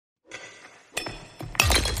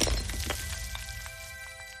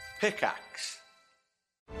Pickaxe.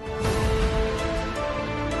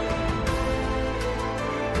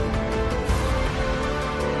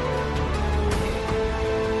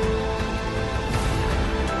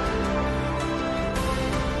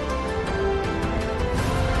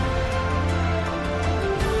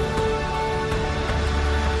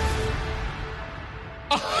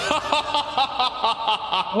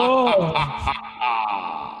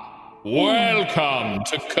 Welcome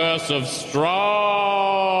to Curse of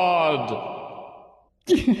Strahd.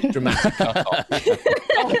 Dramatic cut-off.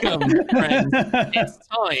 Welcome, friends. It's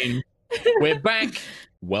time. We're back.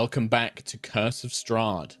 Welcome back to Curse of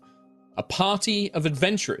Strahd. A party of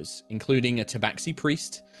adventurers, including a tabaxi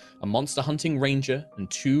priest, a monster hunting ranger, and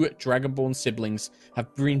 2 dragonborn siblings,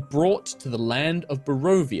 have been brought to the land of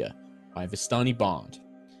Barovia by a Vistani bard.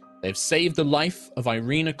 They have saved the life of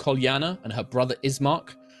Irina Kolyana and her brother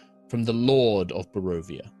Ismark from the Lord of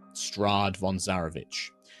Barovia, Strahd von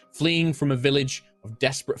Zarovich, fleeing from a village of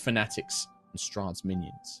desperate fanatics and Strahd's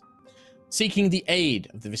minions. Seeking the aid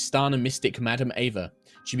of the Vistana mystic Madame Ava,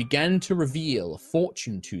 she began to reveal a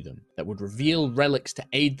fortune to them that would reveal relics to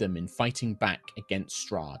aid them in fighting back against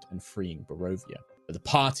Strahd and freeing Barovia. But the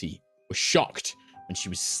party was shocked when she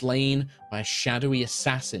was slain by a shadowy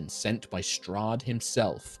assassin sent by Strahd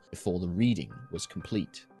himself before the reading was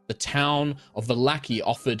complete. The town of Vallaki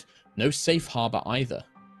offered no safe harbor either.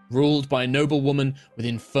 Ruled by a noblewoman with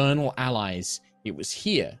infernal allies, it was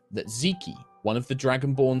here that Ziki, one of the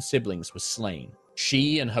Dragonborn siblings, was slain.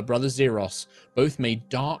 She and her brother Zeros both made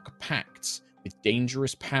dark pacts with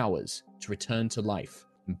dangerous powers to return to life,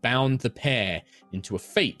 and bound the pair into a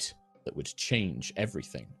fate that would change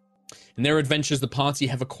everything. In their adventures, the party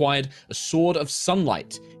have acquired a sword of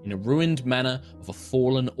sunlight in a ruined manor of a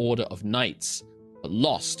fallen order of knights, but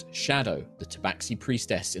lost Shadow, the Tabaxi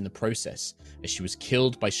priestess, in the process, as she was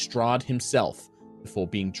killed by Strahd himself before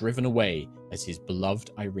being driven away as his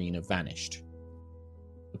beloved Irina vanished.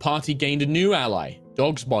 The party gained a new ally,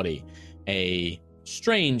 Dogsbody, a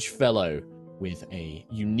strange fellow with a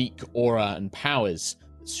unique aura and powers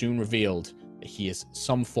that soon revealed that he is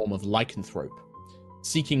some form of lycanthrope.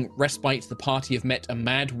 Seeking respite, the party have met a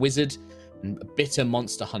mad wizard and a bitter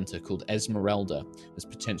monster hunter called Esmeralda as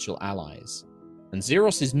potential allies. And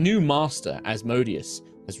Zeros' new master, Asmodeus,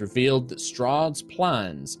 has revealed that Strahd's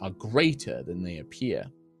plans are greater than they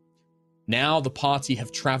appear. Now the party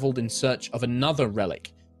have traveled in search of another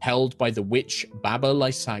relic held by the witch Baba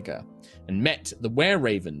Lysaga and met the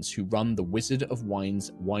were-ravens who run the Wizard of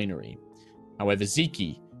Wine's winery. However,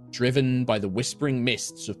 Ziki, driven by the whispering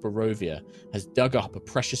mists of Barovia, has dug up a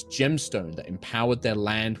precious gemstone that empowered their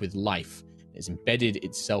land with life and has embedded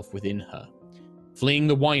itself within her. Fleeing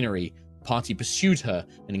the winery, the party pursued her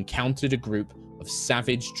and encountered a group of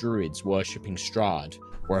savage druids worshipping Strahd,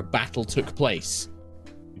 where a battle took place.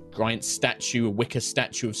 A giant statue, a wicker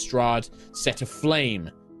statue of Strahd, set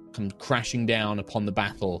aflame, come crashing down upon the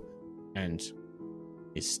battle, and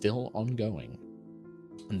is still ongoing.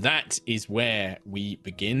 And that is where we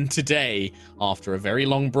begin today, after a very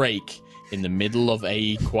long break in the middle of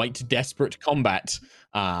a quite desperate combat.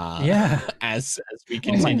 As we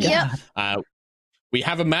continue. We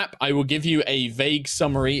have a map. I will give you a vague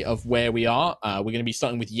summary of where we are. We're going to be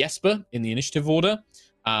starting with Jesper in the initiative order.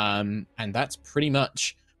 And that's pretty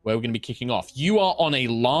much where we're going to be kicking off. You are on a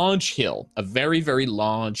large hill, a very, very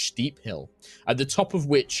large, steep hill, at the top of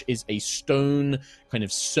which is a stone kind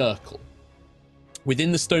of circle.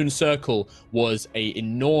 Within the stone circle was a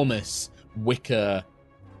enormous wicker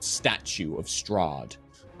statue of Strahd.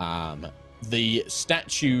 The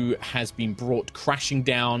statue has been brought crashing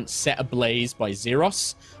down, set ablaze by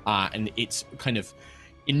Zeros, and its kind of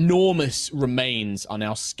enormous remains are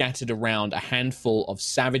now scattered around a handful of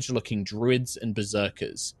savage-looking druids and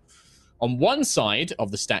berserkers. On one side of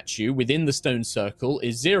the statue, within the stone circle,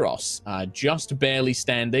 is Zeros, just barely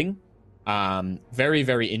standing, very,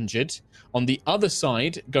 very injured. On the other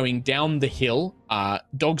side, going down the hill,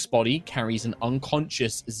 Dogsbody carries an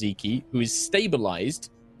unconscious Ziki, who is stabilized,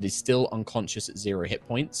 but is still unconscious at 0 hit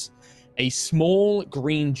points. A small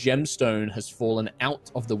green gemstone has fallen out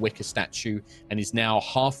of the wicker statue and is now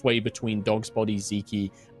halfway between Dogsbody, Ziki,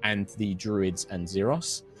 and the druids and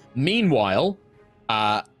Zeros. Meanwhile,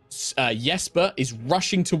 Jesper is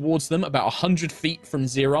rushing towards them about 100 feet from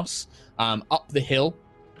Zeros, up the hill.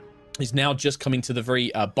 He's now just coming to the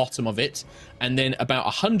very bottom of it. And then about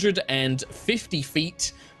 150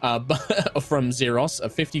 feet from Zeros,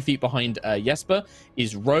 50 feet behind Jesper,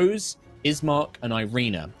 is Rose, Ismark, and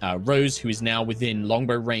Irina. Rose, who is now within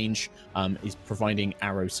longbow range, is providing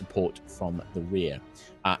arrow support from the rear.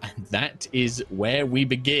 And that is where we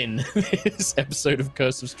begin this episode of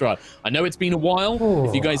Curse of Strahd. I know it's been a while. Ooh.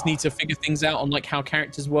 If you guys need to figure things out on like how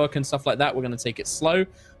characters work and stuff like that, we're going to take it slow.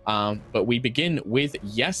 But we begin with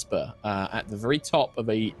Jesper at the very top of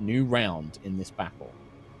a new round in this battle.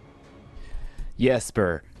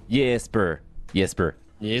 Jesper. Yes, that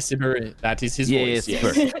is his voice.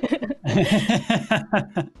 Yes.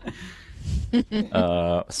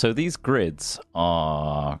 So these grids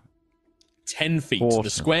are 10 feet. Awesome. The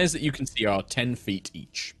squares that you can see are 10 feet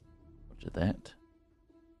each. Roger that.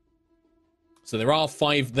 So there are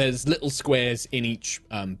 5. There's little squares in each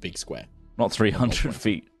big square. Not 300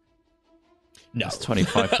 feet. No, It's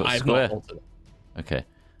 25 foot I've square. not altered it. Okay.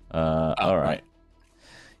 All right.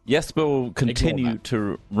 Jesper will continue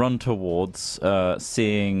to run towards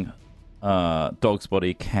seeing Dog's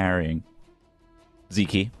Body carrying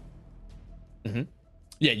Zeke. Mm-hmm.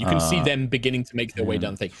 Yeah, you can see them beginning to make their way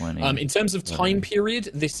down the thing. 20, In terms of time period,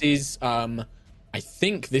 this is, I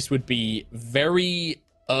think this would be very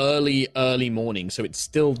early morning, so it's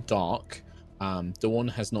still dark. Dawn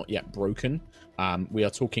has not yet broken. We are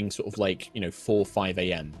talking sort of like, 4, 5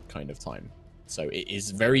 a.m. kind of time. So it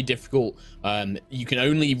is very difficult. You can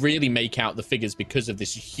only really make out the figures because of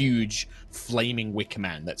this huge flaming wicker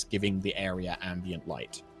man that's giving the area ambient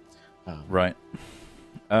light. Right.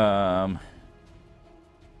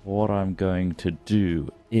 What I'm going to do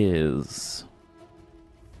is...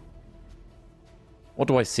 What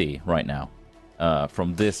do I see right now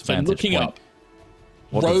from this So vantage looking point? up,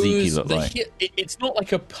 What does Zeke look the like? it's not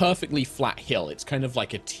like a perfectly flat hill. It's kind of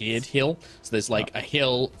like a tiered hill. So there's like a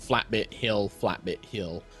hill, flat bit, hill,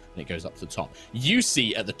 and it goes up to the top. You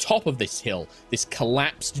see at the top of this hill, this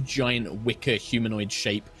collapsed giant wicker humanoid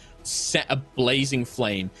shape set a blazing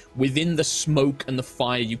flame. Within the smoke and the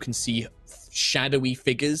fire, you can see shadowy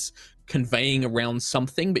figures conveying around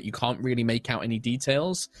something, but you can't really make out any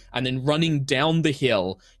details. And then running down the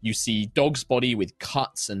hill, you see Dog's Body with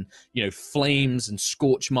cuts and, flames and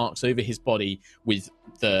scorch marks over his body with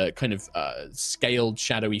the kind of scaled,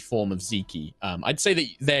 shadowy form of Zeke. I'd say that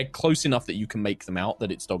they're close enough that you can make them out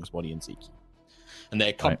that it's Dog's Body and Zeke. And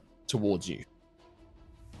they're coming towards you.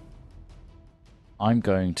 I'm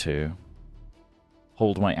going to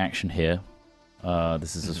hold my action here.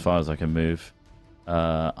 This is as far as I can move.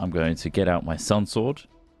 I'm going to get out my sun sword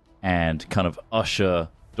and kind of usher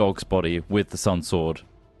Dog's Body with the sun sword,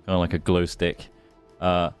 kind of like a glow stick,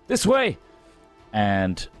 this way!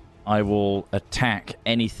 And I will attack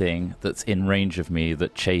anything that's in range of me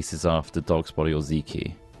that chases after Dog's Body or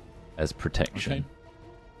Zeke as protection.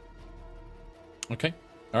 Okay.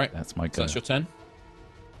 All right. That's my go. So that's your turn?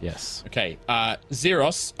 Yes. Okay.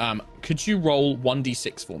 Zeros, could you roll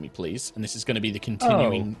 1d6 for me, please? And this is going to be the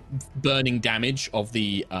continuing burning damage of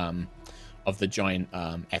the giant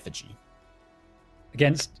effigy.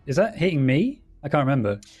 Is that hitting me? I can't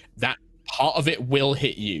remember. That part of it will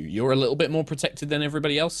hit you. You're a little bit more protected than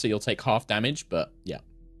everybody else, so you'll take half damage, but yeah.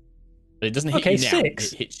 But it doesn't hit you now.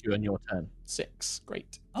 6. It hits you on your turn. 6.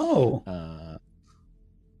 Great. Oh.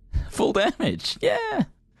 Full damage. Yeah.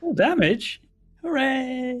 Full damage?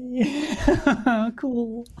 Hooray!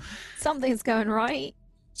 Cool. Something's going right.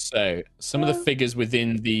 So some of the figures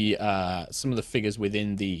within the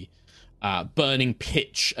burning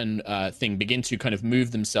pitch and thing begin to kind of move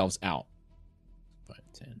themselves out. 5,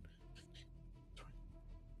 10,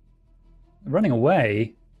 20. Running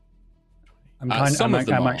away. I'm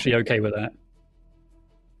are. actually okay with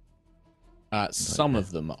that. Some of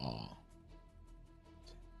them are.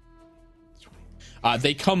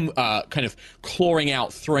 They come kind of clawing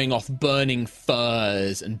out, throwing off burning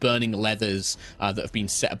furs and burning leathers that have been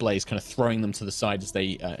set ablaze, kind of throwing them to the side as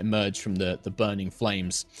they emerge from the burning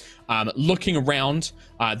flames. Looking around,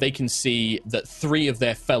 they can see that 3 of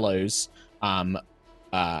their fellows,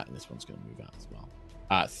 this one's going to move out as well.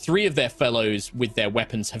 3 of their fellows with their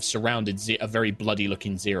weapons have surrounded a very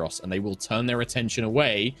bloody-looking Zeros, and they will turn their attention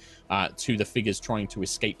away to the figures trying to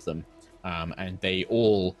escape them. And they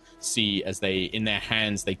all see as in their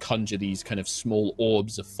hands, they conjure these kind of small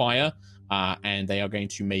orbs of fire, and they are going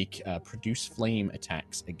to produce flame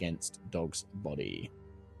attacks against Dog's Body.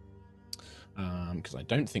 Because I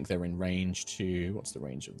don't think they're in range to... What's the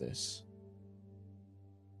range of this?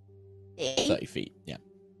 30 feet, yeah.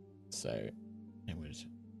 So, it would...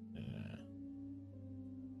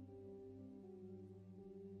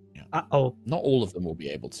 yeah. Uh-oh. Not all of them will be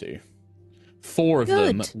able to. 4 of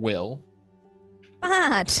them will...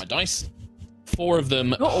 Bad. My dice. 4 of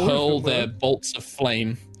them hurl their bolts of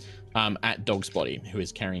flame at Dog's Body, who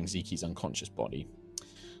is carrying Zeke's unconscious body.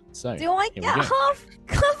 So, Do I here we get go. half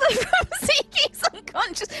cover? from Ziki's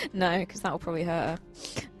unconscious. No, because that will probably hurt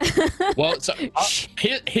her. Well, so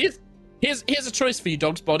here's a choice for you,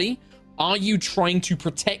 Dog's Body. Are you trying to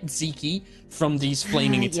protect Ziki from these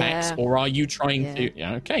flaming attacks, Yeah. or are you trying to?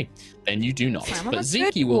 Yeah, okay, then you do not. Fine, I'm but a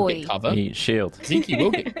Ziki good will boy. get cover. Eat shield. Ziki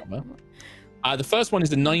will get cover. The first one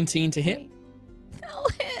is a 19 to hit. That'll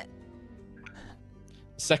hit.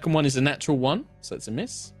 Second one is a natural 1, so it's a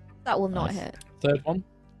miss. That will not Nice. hit. Third one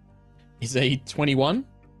is a 21,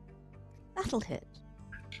 That'll hit.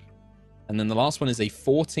 and then the last one is a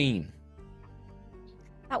 14.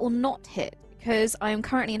 That will not hit because I am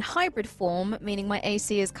currently in hybrid form, meaning my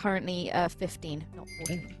AC is currently 15, not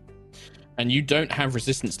 14. And you don't have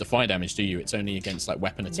resistance to fire damage, do you? It's only against like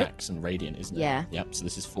weapon attacks and radiant, isn't it? Yeah. Yep. So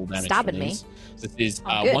this is full damage. Stabbing from me. these. So this is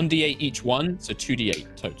I'm good. 1d8 each one, so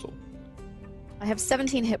 2d8 total. I have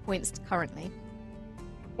 17 hit points currently.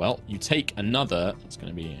 Well, you take another. It's going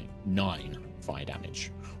to be 9 fire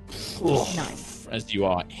damage. 9. As you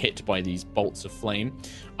are hit by these bolts of flame.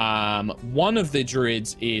 One of the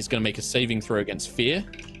druids is going to make a saving throw against fear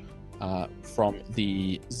from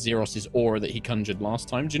the Xeros's aura that he conjured last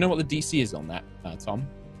time. Do you know what the DC is on that, Tom?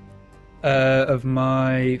 Of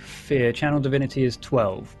my fear, channel divinity is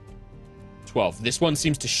 12. 12. This one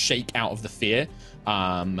seems to shake out of the fear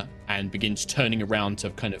and begins turning around to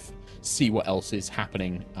kind of see what else is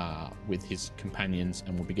happening with his companions,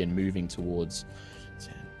 and will begin moving towards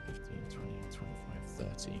 10, 15, 20,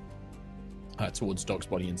 25, 30. Towards Dog's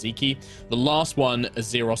Body and Ziki. The last one,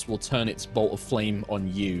 Xeros will turn its bolt of flame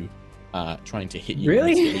on you, trying to hit you.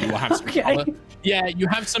 Really? You will have some Okay. cover. Yeah, you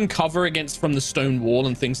have some cover against from the stone wall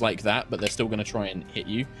and things like that, but they're still going to try and hit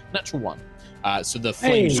you. Natural 1. So the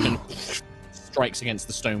flame just Hey. strikes against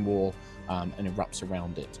the stone wall and erupts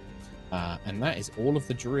around it. And that is all of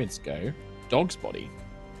the druids go. Dog's Body.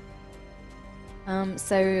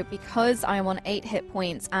 So because I am on 8 hit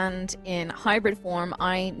points and in hybrid form,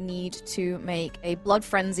 I need to make a blood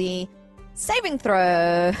frenzy saving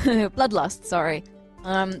throw. Bloodlust, sorry.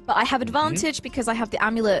 But I have advantage because I have the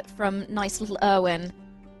amulet from nice little Erwin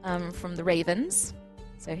from the Ravens.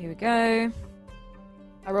 So here we go.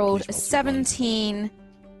 I rolled a Please roll 17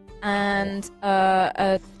 and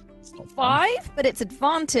a It's not fun. 5, but it's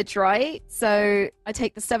advantage, right? So I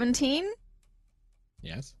take the 17.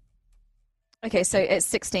 Yes. Okay, so it's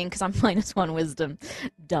 16 because I'm -1 wisdom.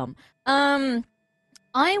 Dumb.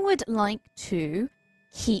 I would like to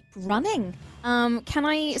keep running. Can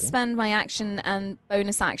I Sure. spend my action and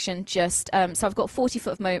bonus action just so I've got 40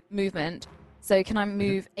 foot of movement. So can I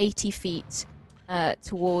move 80 feet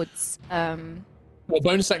towards Well,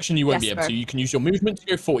 bonus action you won't be able Jesper. to. You can use your movement to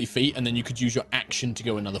go 40 feet, and then you could use your action to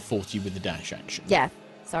go another 40 with the dash action. yeah,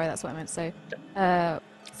 sorry, that's what I meant. So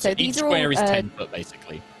so each these are all square is 10 foot,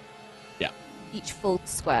 basically. each full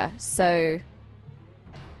square. So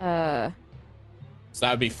So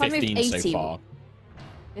that would be I moved 15 so 80, far.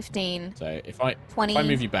 15, So if I 20.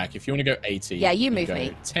 move you back, if you want to go 80, Yeah, you move go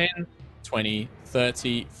me. 10, 20,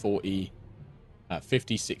 30, 40,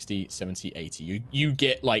 50, 60, 70, 80. You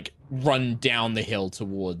get like run down the hill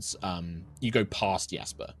towards you go past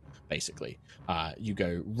Jasper, basically. You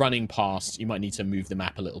go running past. You might need to move the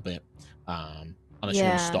map a little bit. Unless you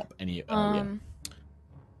want to Yeah. stop any earlier. Um,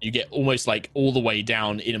 You get almost like all the way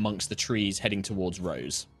down in amongst the trees heading towards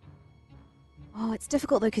Rose. oh, it's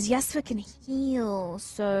difficult though because Jesper can heal.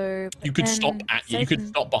 So but You could stop then at so you could can-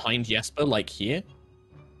 stop behind Jesper like here.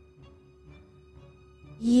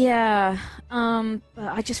 Yeah, but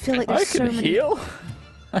I just feel like I there's so can many. heal.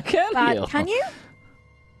 I can bad... heal. Can you?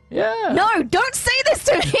 Yeah. No, don't say this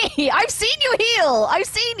to me. I've seen you heal. I've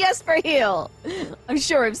seen Jesper heal. I'm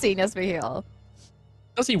sure I've seen Jesper heal.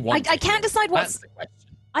 Does he want? I to can't heal? decide what's. That's the question.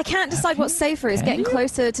 I can't decide what's safer is Can getting you?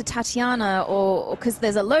 closer to Tatiana or because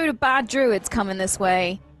there's a load of bad druids coming this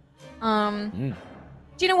way. Mm.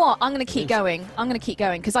 Do you know what? I'm going to keep is. going. I'm going to keep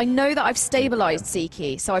going because I know that I've stabilized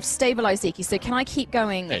Ziki. So I've stabilized Ziki. So can I keep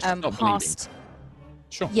going Yeah, she's not bleeding. past?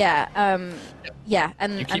 Sure. Yeah. Yeah.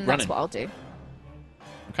 And You keep and running. that's what I'll do.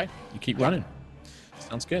 Okay, you keep running.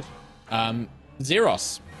 Sounds good.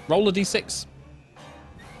 Xeros, roll a d6.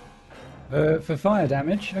 For fire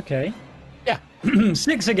damage, okay. Yeah.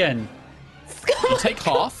 6 again. You take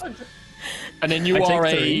half, and then you I are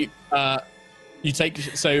take a. You take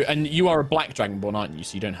and you are a black dragonborn, aren't you?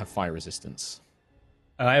 So you don't have fire resistance.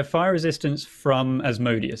 I have fire resistance from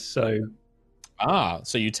Asmodeus, so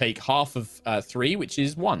So you take half of 3, which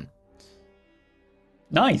is 1.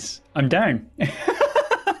 nice. I'm down.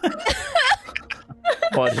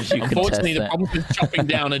 Why did you Unfortunately, contest the that? problem with chopping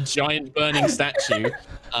down a giant burning statue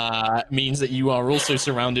means that you are also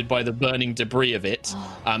surrounded by the burning debris of it.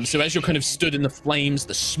 So as you're kind of stood in the flames,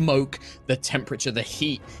 the smoke, the temperature, the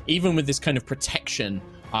heat, even with this kind of protection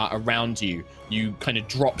around you, you kind of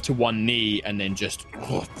drop to one knee and then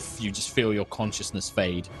you just feel your consciousness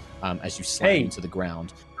fade as you slam into the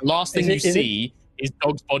ground. The last thing you see is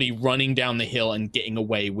Dog's body running down the hill and getting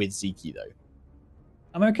away with Zeke, though.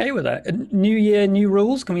 I'm okay with that. New year, new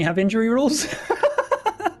rules. Can we have injury rules?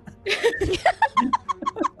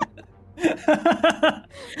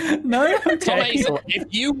 No? Okay. Tom Hazel,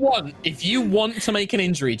 if you want to make an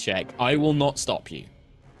injury check, I will not stop you.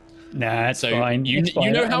 Nah, it's So fine. you It's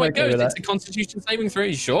fine. know I'm how it okay goes. with It's that. a Constitution saving throw.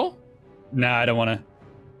 You sure? Nah, I don't want to.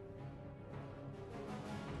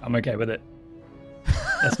 I'm okay with it.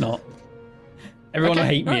 That's not. Everyone will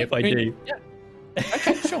hate me if I do. Yeah.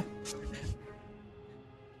 Okay, sure.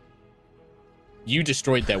 You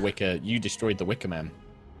destroyed their Wicker. You destroyed the Wicker Man.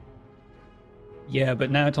 Yeah,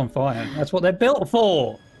 but now it's on fire. That's what they're built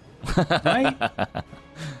for. Right?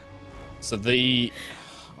 So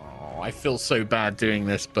I feel so bad doing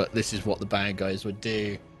this, but this is what the bad guys would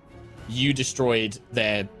do. You destroyed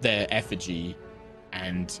their effigy,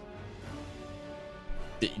 and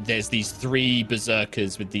there's these three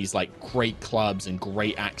berserkers with these like great clubs and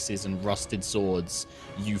great axes and rusted swords.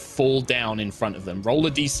 You fall down in front of them. Roll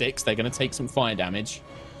a d6. They're going to take some fire damage.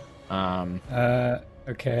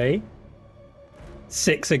 Okay.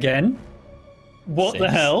 6 again. What the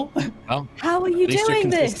 6. hell? Well, How are you at least you're doing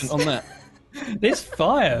this? consistent on that. This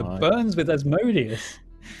fire Right. burns with Asmodeus.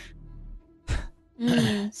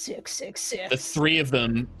 666. The three of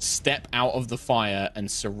them step out of the fire and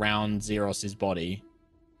surround Xeros's body.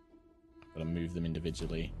 I'm going to move them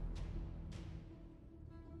individually.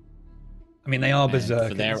 I mean, they are And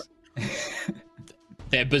berserkers. for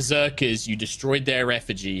they're berserkers. You destroyed their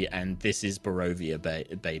effigy, and this is Barovia,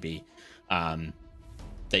 baby.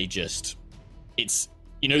 It's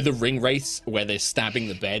the ring race where they're stabbing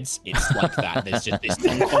the beds. It's like that. There's just this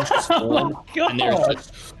unconscious form, Oh, God. and there's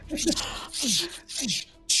just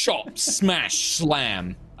chop, smash,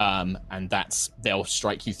 slam, and they'll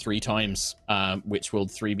strike you 3 times, which will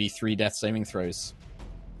be 3 death saving throws.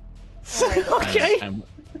 Okay. And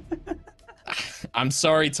I'm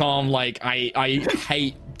sorry, Tom. Like I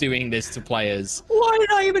hate doing this to players. Why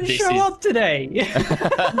did I even This show is- up today?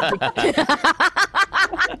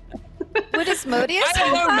 Would Asmodeus I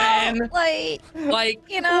don't know, help out? man. Like, Like,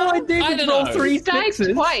 All I did I was don't roll know. 3 Died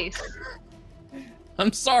sixes. twice. I'm No, I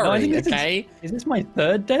sorry. think this Okay. is this my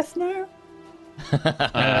 3rd death now?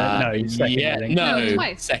 No, you second, I yeah, think. No, no,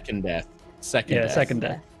 twice. second death. Second Yeah, death. second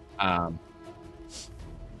death.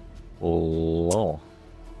 Oh.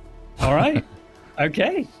 All right.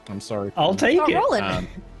 Okay. I'm sorry. I'll take start it. rolling.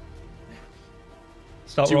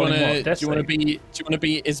 Start Do you rolling want what? to? Death Do you want to save? be? Do you want to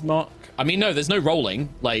be Ismark? I mean, no. There's no rolling.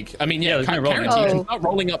 Like, I mean, Yeah, yeah. there's no rolling. character, you Oh. can start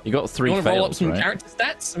rolling up. You got 3 You want to roll up fails, some right? character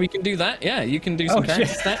stats? We can do that. Yeah, you can do Oh, some character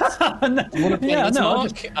shit. stats. No, You want to play yeah, no, I'll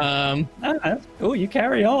Ismark? just, that's cool. You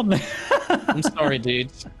carry on. I'm sorry,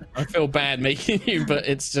 dude. I feel bad making you, but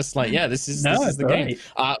it's just like, yeah, this is No, this is it's the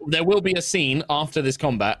all game. There will be a scene after this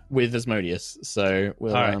combat with Asmodeus, so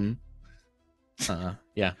we'll All right.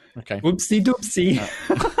 yeah, okay. Whoopsie doopsie.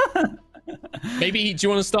 Maybe do you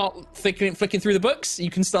want to start flicking through the books? You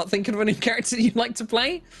can start thinking of a new character you'd like to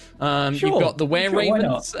play. Sure. You've got the Were Sure, why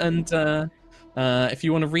Ravens, and if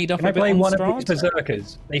you want to read up Can I a bit play on one Strahd. of these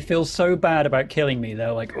berserkers? They feel so bad about killing me.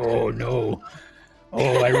 They're like, oh no.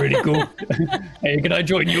 Oh, I really go. Hey, can I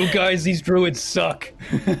join you guys? These druids suck.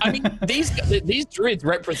 I mean, these druids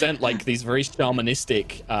represent like these very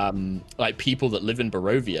shamanistic, like people that live in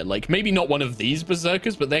Barovia. Like maybe not one of these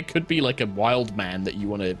berserkers, but there could be like a wild man that you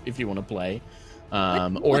want to, if you want to play, or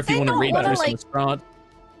would if you they want to not read wanna, through some Strahd.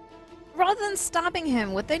 rather than stabbing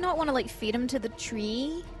him, would they not want to like feed him to the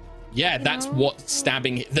tree? Yeah, that's know? what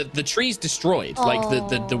stabbing. The tree's destroyed. Like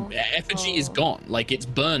the effigy is Oh. gone. Like it's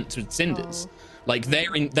burnt to cinders. Oh. Like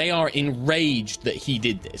they are enraged that he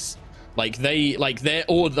did this.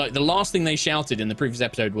 The last thing they shouted in the previous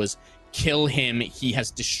episode was, "Kill him! He has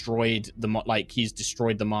destroyed he's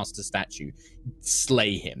destroyed the master statue.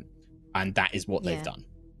 Slay him!" And that is what they've Yeah. done.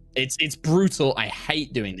 It's brutal. I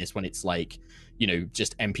hate doing this when it's like,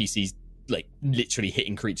 just NPCs like literally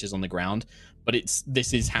hitting creatures on the ground. But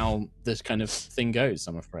this is how this kind of thing goes,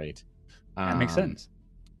 I'm afraid. That makes sense.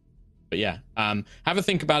 But yeah, have a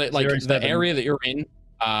think about it. Like 0-7. the area that you're in.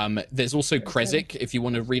 There's also Krezk. If you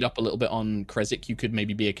want to read up a little bit on Krezk, you could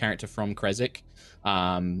maybe be a character from Krezk.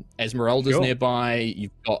 Esmeralda's Sure. nearby.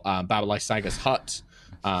 You've got Babalai Saga's hut.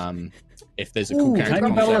 If there's a cool Ooh, character can I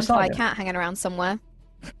from be Babalai Krezk. Saga? Fly cat hanging around somewhere.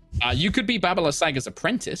 You could be Babala Saga's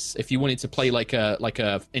apprentice if you wanted to play like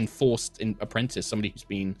a enforced apprentice, somebody who's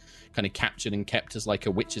been kind of captured and kept as like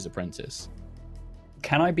a witch's apprentice.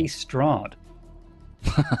 Can I be Strahd?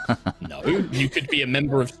 No, you could be a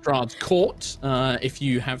member of Strahd's court if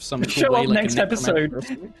you have some cool Show way, up like next a necromancer or episode.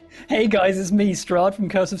 something. Hey guys, it's me, Strahd from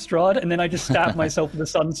Curse of Strahd, and then I just stab myself with a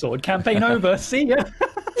sun sword. Campaign over. See ya.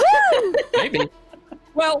 Maybe.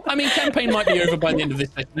 Well, I mean, campaign might be over by the end of this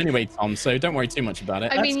session anyway, Tom. So don't worry too much about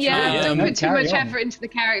it. I mean, That's yeah, true, don't yeah. put too Carry much on. effort into the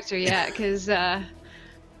character yet, because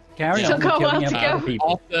Carry Still on. got a with while killing to other go.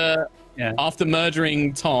 people. Yeah. After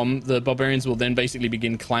murdering Tom, the barbarians will then basically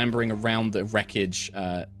begin clambering around the wreckage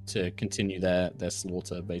to continue their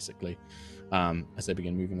slaughter, basically, as they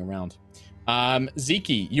begin moving around.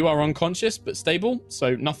 Zeke, you are unconscious but stable,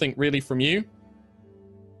 so nothing really from you.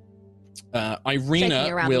 Shaking Irina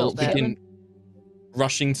around a will little bit. begin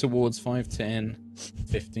rushing towards 5, 10,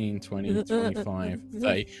 15, 20, 25,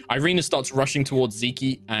 30. Irina starts rushing towards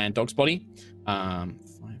Zeke and Dog's body. 5,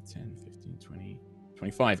 10, 15, 20,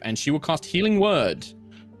 25. And she will cast Healing Word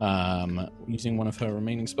using one of her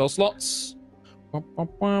remaining spell slots.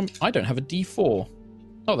 I don't have a D4.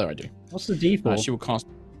 Oh, there I do. What's the D4? She will cast...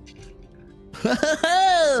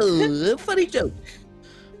 Funny joke.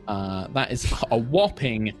 that is a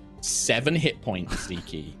whopping 7 hit points,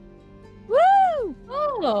 Zeke. Woo!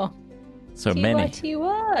 Oh, So many.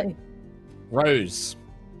 TY. Rose.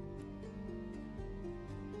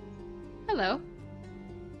 hello.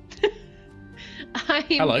 I'm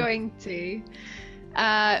Hello. going to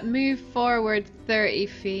move forward 30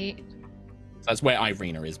 feet. That's where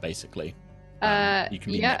Irina is, basically. You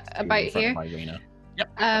can be yeah, next to about in front here. of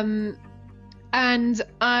Irina. And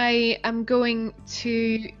I am going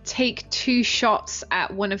to take 2 shots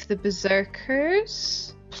at one of the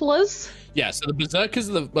berserkers. Plus, Yeah, so the berserkers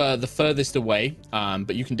are the furthest away,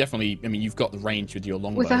 but you can definitely. I mean, you've got the range with your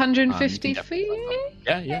longbow. with You 150 can feet.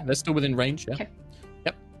 definitely- Yeah, they're still within range. Yeah. Okay.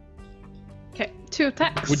 Okay, 2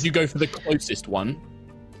 attacks. Would you go for the closest one?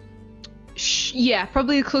 Yeah,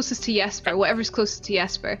 probably the closest to Jesper. Whatever's closest to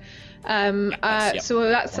Jesper. Yep. So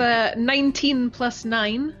that's a 19 plus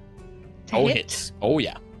 9 to Oh, hit. hits. Oh,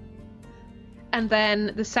 yeah. And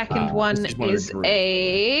then the second one this is one of is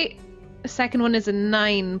the the second one is a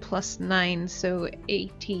 9 plus 9, so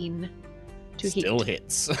 18 to Still hit.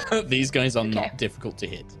 hits. These guys are Okay. not difficult to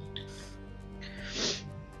hit.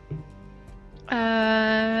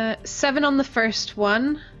 7 on the first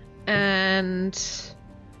one, and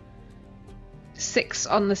 6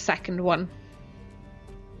 on the second one.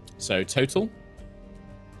 So total.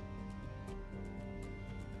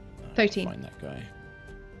 13. Find that guy.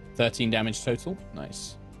 13 damage total.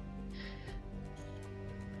 Nice.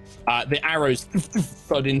 The arrows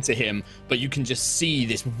thud into him, but you can just see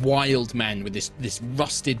this wild man with this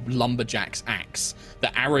rusted lumberjack's axe.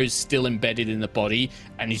 The arrow's still embedded in the body,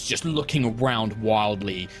 and he's just looking around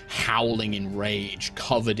wildly, howling in rage,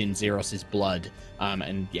 covered in Xeros's blood.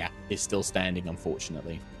 And yeah, is still standing,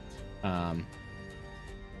 unfortunately.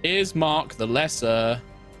 Is Mark the Lesser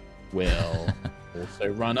will also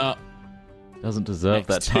run up Doesn't deserve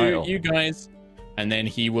that next to title. you guys, and then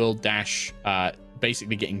he will dash,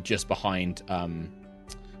 basically getting just behind,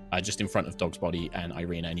 just in front of Dog's body and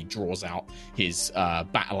Irina, and he draws out his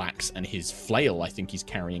battle axe and his flail. I think he's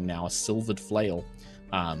carrying now a silvered flail,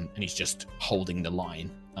 and he's just holding the line,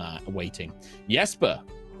 waiting. Jesper,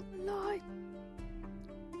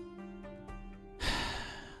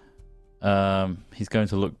 He's going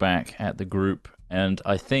to look back at the group, and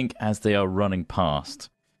I think as they are running past,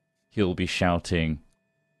 he'll be shouting,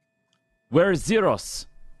 "Where is Xeros?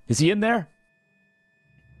 Is he in there?"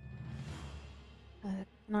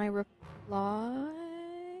 Can I reply?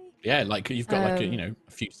 yeah, like you've got like a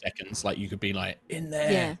few seconds, like you could be like in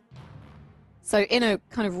there. Yeah. So in a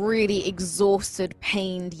kind of really exhausted,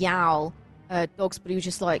 pained yowl, Dog's body was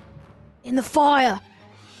just like, "In the fire,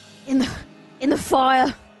 in the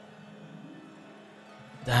fire."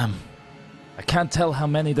 Damn. I can't tell how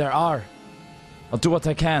many there are. I'll do what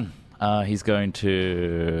I can. He's going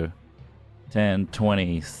to 10,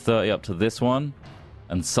 20, 30 up to this one.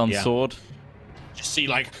 And Sun Yeah. Sword. Just see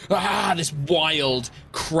like this wild,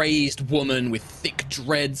 crazed woman with thick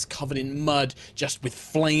dreads covered in mud, just with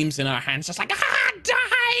flames in her hands, just like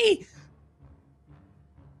die.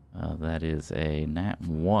 That is a nat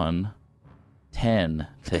 1. 10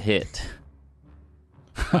 to hit.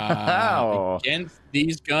 Ow. Against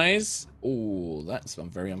these guys. Oh, that's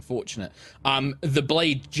very unfortunate. The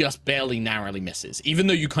blade just barely narrowly misses. Even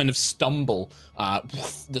though you kind of stumble,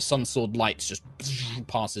 the sun sword lights just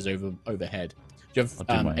passes overhead. Do you I'll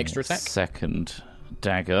do have my extra attack? second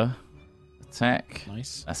dagger attack.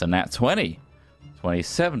 Nice. That's a nat 20.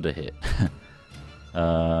 27 to hit.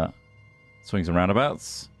 Swings and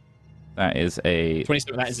roundabouts. That is a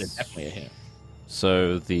 27. That is definitely a hit.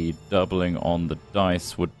 So the doubling on the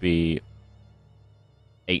dice would be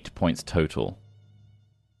 8 points total.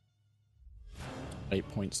 8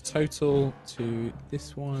 points total to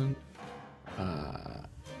this one.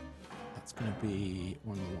 That's going to be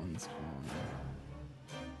one of the ones on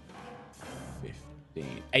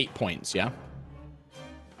 15. 8 points, yeah?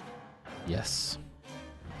 Yes.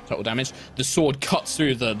 Total damage. The sword cuts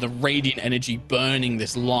through the radiant energy, burning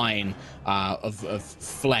this line of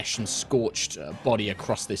flesh and scorched body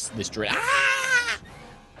across this druid. Ah!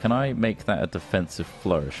 Can I make that a defensive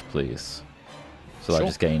flourish, please? So I Sure.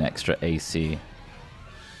 just gain extra AC.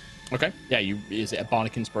 Okay. Yeah, is it a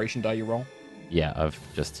bardic inspiration die you roll? Yeah, I've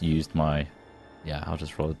just used my... Yeah, I'll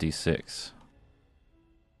just roll a d6.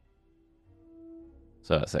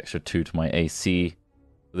 So that's extra 2 to my AC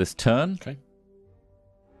for this turn.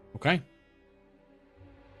 Okay.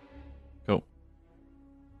 Cool.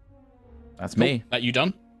 That's Cool. me. That you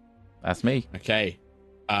done? That's me. Okay.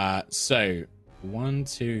 So 1,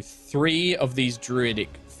 2, 3 of these druidic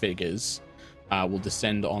figures will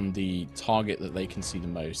descend on the target that they can see the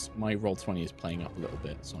most. My Roll20 is playing up a little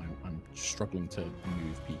bit, so I'm struggling to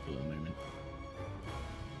move people at the moment.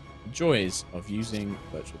 The joys of using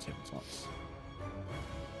virtual tabletops.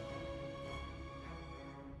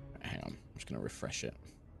 Hang on, I'm just going to refresh it.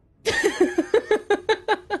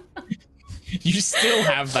 You still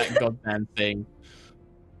have that goddamn thing.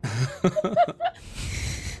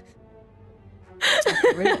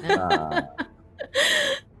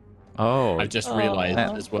 Oh, I've just realized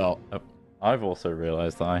Aw. as well. I've also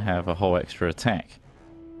realized that I have a whole extra attack.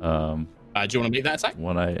 Do you want to make that attack?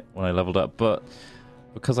 When I leveled up, but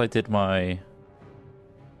because I did my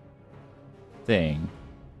thing,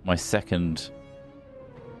 my second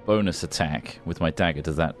bonus attack with my dagger,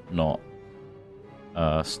 does that not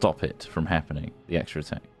stop it from happening? The extra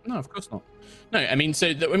attack? No, of course not. No, I mean,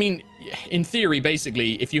 in theory,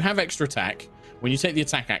 basically, if you have extra attack, when you take the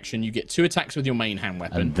attack action, you get 2 attacks with your main hand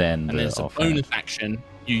weapon, And then the as a offhand. bonus action,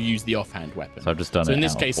 you use the offhand weapon. So I've just done So it in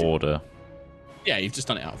this out case, of order. Yeah, you've just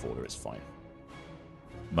done it out of order. It's fine.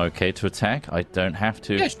 I'm okay to attack. I don't have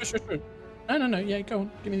to. Yeah, sure. No. Yeah, go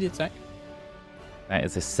on. Give me the attack. That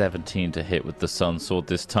is a 17 to hit with the sun sword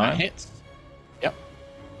this That time. hits. Yep.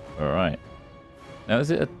 All right. Now is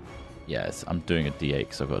it a... Yes, I'm doing a d8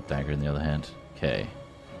 because I've got a dagger in the other hand. Okay.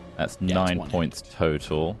 That's Yeah, it's 9 one points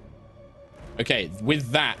total. Okay, with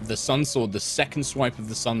that, the sun sword, the second swipe of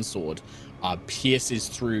the sun sword, pierces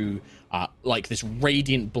through, like this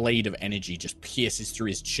radiant blade of energy just pierces through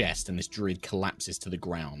his chest, and this druid collapses to the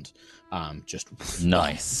ground, just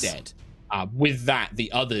Nice. dead. With that,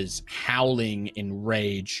 the others howling in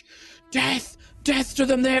rage, "Death! Death to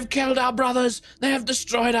them! They have killed our brothers! They have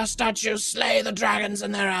destroyed our statues! Slay the dragons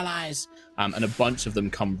and their allies!" And a bunch of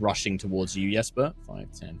them come rushing towards you, Jesper.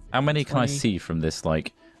 5, 10. How many can I 20. see from this,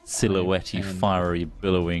 like, silhouette-y, 10, fiery,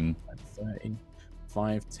 billowing... 30,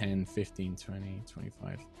 5, 10, 15, 20,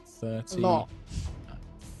 25, 30. A lot.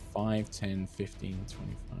 5, 10, 15,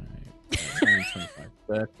 25, 20, 25,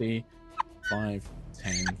 30. 5,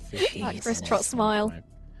 10, 15, Like Chris 20, Trot smile.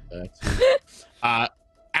 25, 30.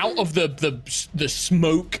 Out of the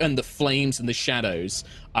smoke and the flames and the shadows,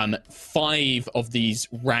 5 of these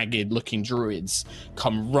ragged-looking druids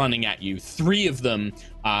come running at you. 3 of them,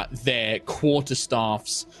 their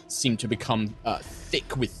quarterstaffs seem to become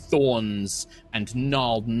thick with thorns and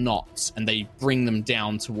gnarled knots, and they bring them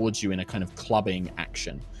down towards you in a kind of clubbing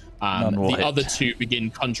action. None will The hit. other 2 begin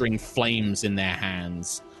conjuring flames in their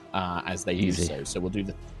hands as they Easy. do so. So we'll do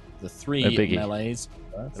the 3 No biggie. melees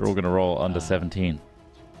first. They're all going to roll under 17.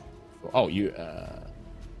 Oh, you.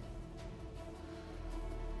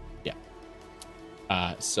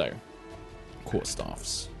 Yeah. So,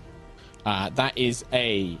 quarterstaffs. That is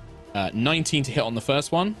a 19 to hit on the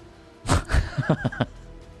first one.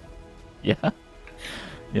 Yeah?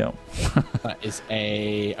 Yeah. That is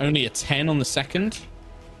only a 10 on the second.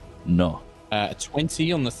 No. A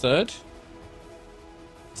 20 on the third.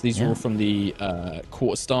 So these are all from the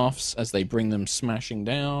quarterstaffs as they bring them smashing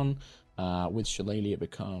down. With Shillelagh, it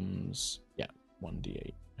becomes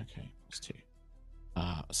 1d8. Okay, plus 2.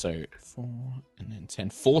 So 4 and then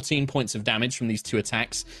 10. 14 points of damage from these 2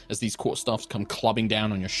 attacks as these quarterstaffs come clubbing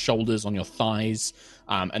down on your shoulders, on your thighs,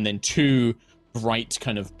 and then 2 bright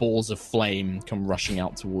kind of balls of flame come rushing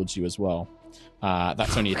out towards you as well.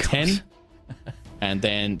 That's only a 10. And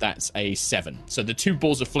then that's a 7. So the 2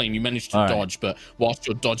 balls of flame you managed to All right. dodge, but whilst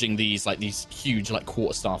you're dodging these huge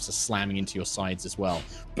quarterstaffs are slamming into your sides as well.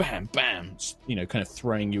 Bam, bam, kind of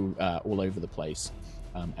throwing you all over the place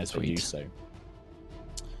as they do Sweet. so.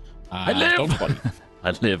 I live! Dog's body.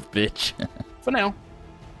 I live, bitch. For now.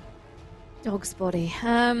 Dog's body.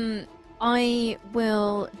 I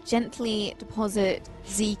will gently deposit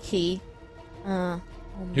Zeke on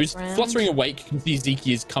the Who's ground. fluttering awake? You can see Zeke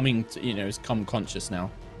is coming to, has come conscious now.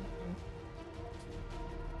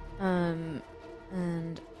 And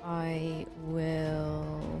I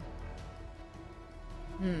will.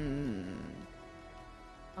 I'm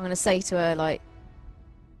gonna say to her, like,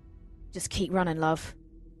 just keep running, love.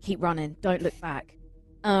 Keep running. Don't look back.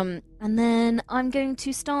 And then I'm going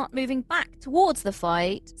to start moving back towards the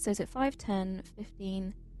fight. So is it 5, 10,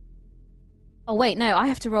 15? Oh, wait, no, I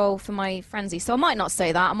have to roll for my frenzy. So I might not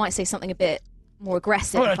say that. I might say something a bit more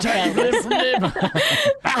aggressive. I'm if I gonna fail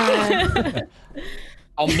take this.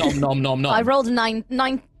 Nom nom nom nom. I rolled a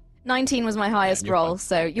 19 was my highest you're roll, fine.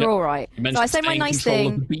 so you're Yep. all right. You managed So I to say stay my in nice control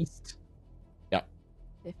of thing. the beast.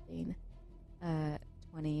 15,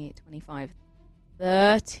 20, 25,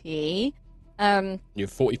 30. You're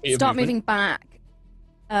 40 feet Start of movement. moving back.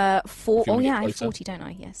 4. If you Oh wanna yeah, get I have closer. 40, don't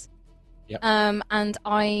I? Yes. Yep. And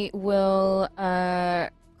I will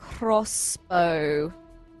crossbow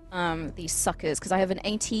these suckers because I have an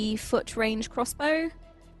 80-foot range crossbow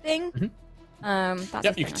thing. Mhm. That's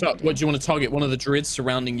Yep, a you thing can I start. What do you want to target? One of the druids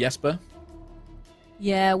surrounding Jesper?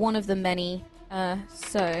 Yeah, one of the many.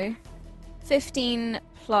 So 15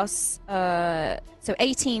 plus so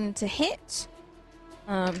 18 to hit.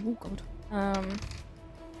 Oh god.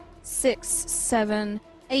 6, 7,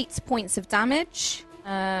 8 points of damage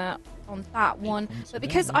on that one. points But of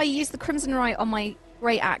because damage. I used the Crimson Rite on my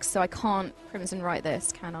Great Axe, so I can't Crimson Rite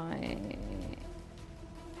this, can I?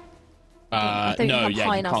 I don't think I'm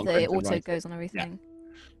high you enough can't that it Crimson auto Rite goes on everything.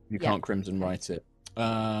 You Yeah. can't Crimson Rite it.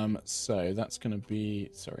 So that's gonna be.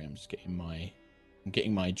 Sorry, I'm just getting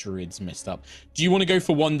my druids messed up. Do you want to go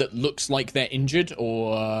for one that looks like they're injured,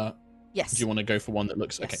 or Yes. do you want to go for one that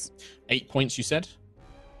looks Yes. okay? 8 points, you said.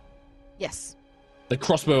 Yes. The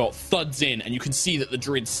crossbow thuds in, and you can see that the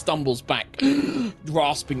druid stumbles back,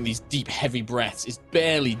 grasping these deep, heavy breaths. Is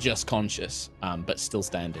barely just conscious, but still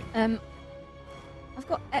standing. I've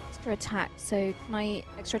got extra attack, so can I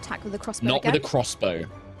extra attack with the crossbow Not again? with a crossbow.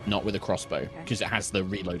 Not with a crossbow, Okay. because it has the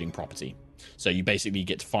reloading property. So you basically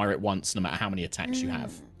get to fire it once, no matter how many attacks you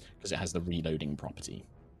have, because it has the reloading property.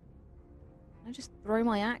 Can I just throw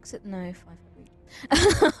my axe at? No,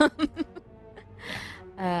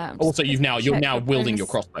 5. Also, you're now check wielding your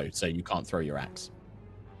bonus. crossbow, so you can't throw your axe.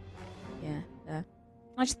 Yeah. Can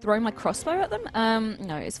I just throw my crossbow at them?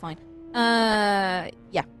 No, it's fine.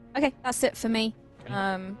 Yeah. Okay, that's it for me. Okay.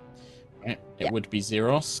 Right. It Yeah. would be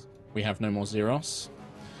Zeros. We have no more Zeros.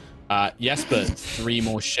 Jesper, 3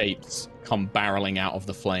 more shapes come barreling out of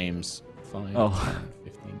the flames. 5, Oh. 10,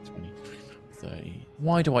 15, 20, 30.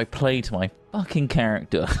 Why do I play to my fucking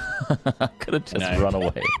character? I could have just No. run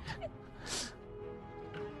away.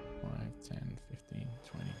 5, 10, 15,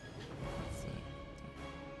 20, 30.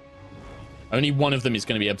 Only one of them is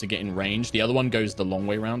going to be able to get in range. The other one goes the long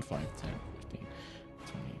way round. 5, 10, 15,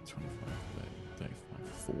 20, 25, 30, 35,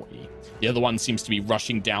 40. The other one seems to be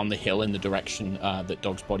rushing down the hill in the direction that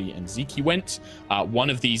Dog's Body and Zeke went. One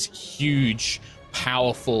of these huge,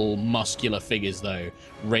 powerful, muscular figures, though,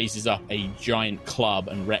 raises up a giant club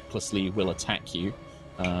and recklessly will attack you.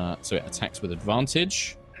 So it attacks with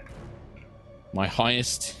advantage. My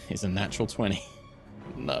highest is a natural 20.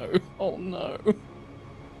 No. Oh, no.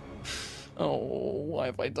 Oh, why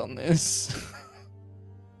have I done this?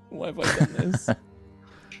 Why have I done this?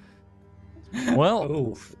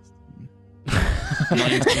 Well, Oh,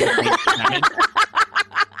 19 points of damage.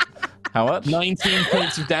 how much? 19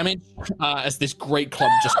 points of damage as this great club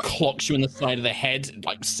just clocks you in the side of the head,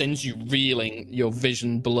 like sends you reeling. Your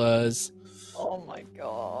vision blurs. Oh my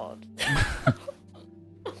god.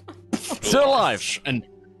 Still alive. And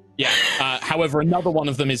yeah, however, another one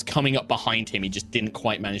of them is coming up behind him. He just didn't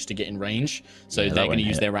quite manage to get in range. So Yeah, that they're going won't to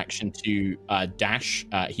use hit. their action to dash.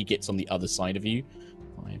 He gets on the other side of you.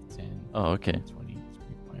 5, 10, Oh, okay. 20,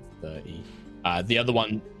 25, 30. The other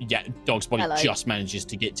one, yeah, Dog's Body Hello. just manages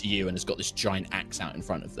to get to you and has got this giant axe out in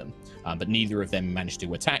front of them. But neither of them manage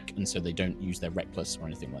to attack, and so they don't use their reckless or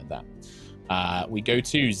anything like that. We go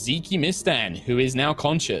to Zeke Mistan, who is now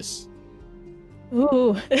conscious.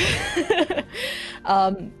 Ooh.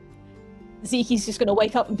 Zeke's just gonna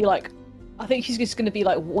wake up and be like, I think she's just gonna be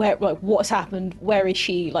like, where, like, what's happened? Where is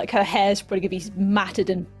she? Like, her hair's probably gonna be matted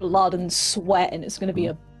in blood and sweat, and it's gonna be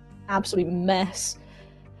a absolute mess.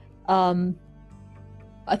 I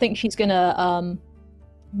think she's gonna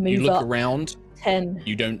move You look up around, 10.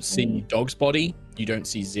 you don't see Dog's Body, you don't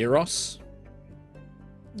see Zeros.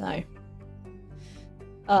 No.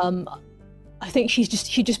 I think she'd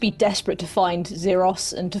just be desperate to find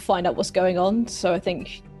Zeros and to find out what's going on. So I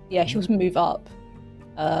think, yeah, she'll move up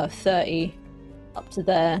 30 up to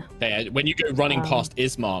there. Yeah, when you go running past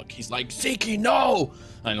Ismark, he's like, Ziki, no!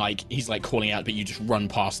 And like he's like calling out, but you just run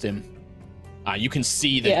past him. You can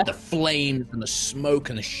see the flames and the smoke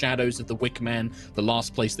and the shadows of the Wickman, the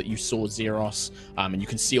last place that you saw Zeros. And you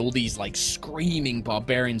can see all these like screaming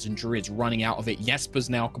barbarians and druids running out of it.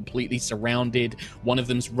 Jesper's now completely surrounded. One of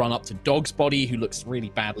them's run up to Dog's body, who looks really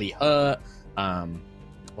badly hurt.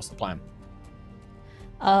 What's the plan?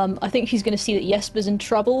 I think she's going to see that Jesper's in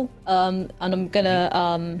trouble, and I'm going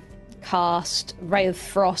to cast Ray of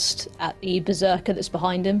Frost at the Berserker that's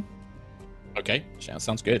behind him. Okay,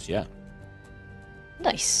 sounds good, yeah.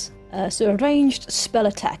 Nice. So a ranged spell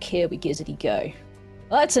attack, here we gizzity go.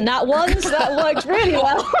 Well, that's a nat one, so that works really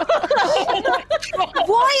well.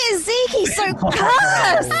 Why is Ziki so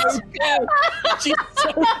cursed? She's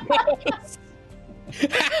so cursed.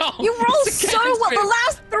 How? You roll so well. The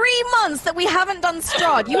last 3 months that we haven't done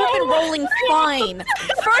Strahd, you have been rolling fine.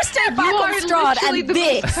 First day back on Strahd, and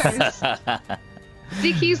this.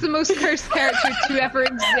 Ziki's the most cursed character to ever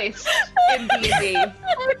exist in D&D.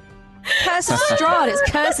 Curse of Strahd, it's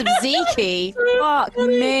Curse of Ziki. Fuck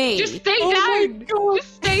me. Just stay down.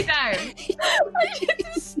 Just stay down.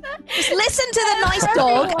 Just listen to the nice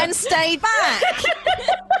dog and stay back.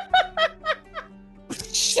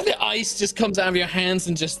 The ice just comes out of your hands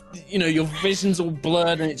and just, your vision's all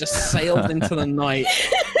blurred and it just sails into the night.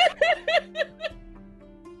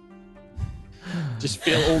 Just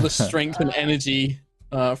feel all the strength and energy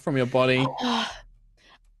from your body.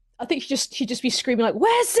 I think she'd just be screaming like,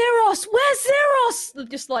 "Where's Zeros? Where's Zeros?"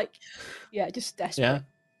 Just like, just desperate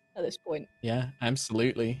at this point. Yeah,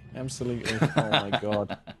 absolutely. Oh my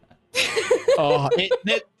god.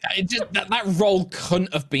 That roll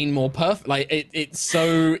couldn't have been more perfect. Like it's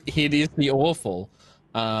so hideously awful.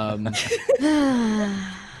 Right.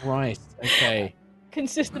 Okay.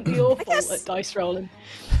 Consistently awful at dice rolling.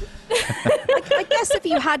 I guess if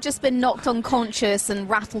you had just been knocked unconscious and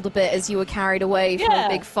rattled a bit as you were carried away from a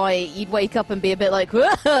big fight, you'd wake up and be a bit like, "Whoa,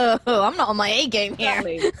 I'm not on my A game here."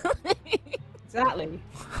 Exactly.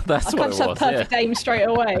 That's I what it can't was. have perfect aim straight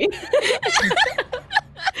away.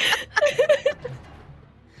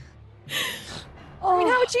 I mean,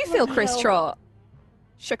 how would you feel, Chris Trott?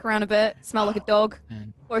 Shook around a bit, smell like a dog,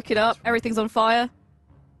 woke it up, everything's on fire.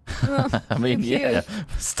 I mean, yeah,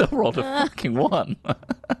 still rolled a fucking 1.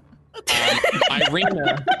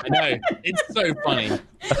 Irina, I know, it's so funny.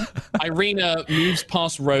 Irina moves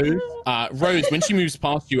past Rose. Rose, when she moves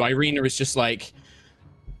past you, Irina is just like,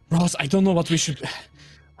 Rose, I don't know what we should...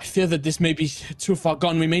 I fear that this may be too far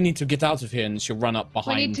gone. We may need to get out of here. And she'll run up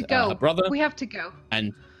behind We need to go. her brother. We have to go.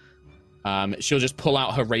 And she'll just pull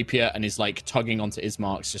out her rapier and is like tugging onto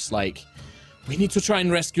Ismark's, just like, we need to try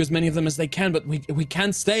and rescue as many of them as they can, but we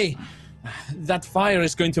can't stay. That fire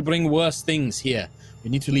is going to bring worse things here. We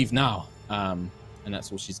need to leave now. And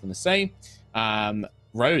that's all she's going to say.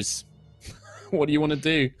 Rose, what do you want to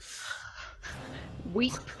do?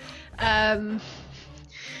 Weep.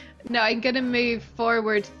 No, I'm going to move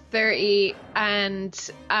forward 30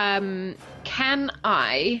 and can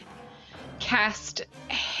I cast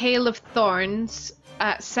Hail of Thorns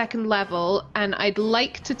at 2nd level, and I'd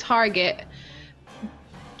like to target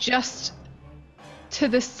just to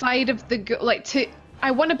the side of the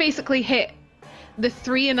I want to basically hit the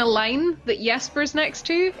 3 in a line that Jesper's next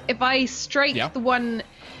to. If I strike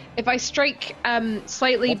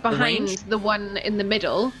slightly behind the one in the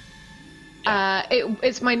middle,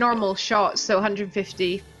 it's my normal shot, so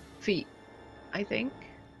 150 feet, I think.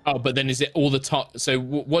 Oh, but then is it all the top? So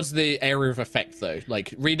what's the area of effect, though?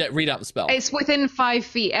 Like, read out the spell. It's within 5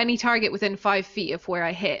 feet. Any target within 5 feet of where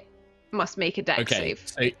I hit must make a dex save.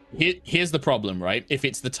 So here's the problem, right? If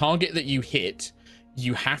it's the target that you hit,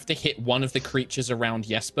 you have to hit one of the creatures around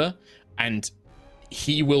Jesper, and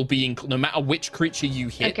he will be no matter which creature you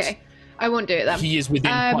hit. Okay, I won't do it then. He is within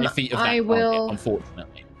 5 feet of that target,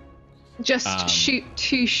 unfortunately. Just shoot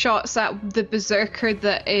 2 shots at the Berserker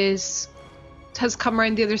that has come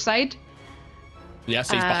around the other side. Yeah,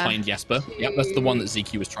 so he's behind Jesper. Yep, that's the one that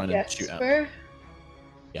Ziki was trying to shoot at.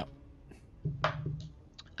 Yep.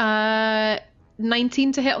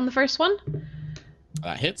 19 to hit on the first one.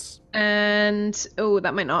 That hits. And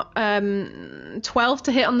that might not. 12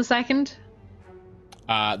 to hit on the second.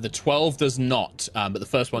 The 12 does not, but the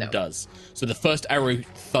first one does. So the first arrow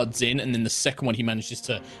thuds in, and then the second one he manages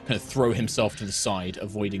to kind of throw himself to the side,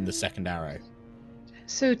 avoiding the second arrow.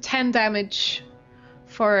 So 10 damage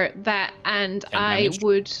for that, and I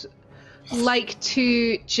would like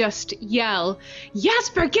to just yell,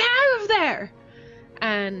 Jesper, get out of there!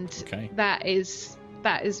 and Okay. that is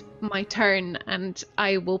my turn, and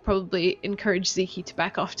I will probably encourage Zeke to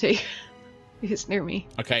back off too. He's near me.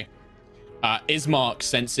 Okay. Ismark,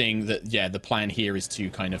 sensing that, the plan here is to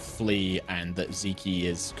kind of flee and that Zeke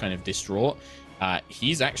is kind of distraught,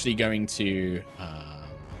 he's actually going to...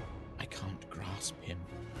 I can't grasp him.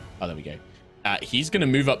 Oh, there we go. He's going to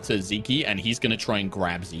move up to Zeke, and he's going to try and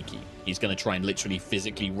grab Zeke. He's going to try and literally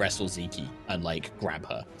physically wrestle Zeke and, grab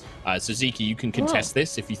her. So, Zeke, you can contest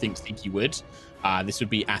this if you think Zeke would. This would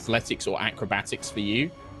be athletics or acrobatics for you.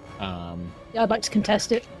 Yeah, I'd like to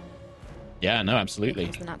contest it. Yeah, no, absolutely.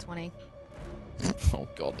 It's the nat 20. Oh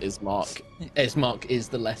god, Ismark. Ismark is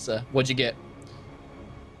the lesser. What'd you get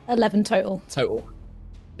 11 total. total?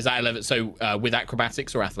 Is that 11? So with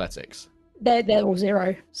acrobatics or athletics? They're all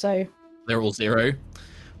 0, so... They're all 0.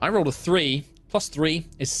 I rolled a 3. Plus 3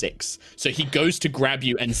 is 6. So he goes to grab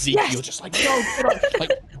you, and Zeke, you're just like, no, get up.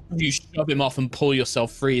 Like, you shove him off and pull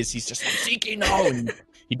yourself free as he's just like, Zeke, no! And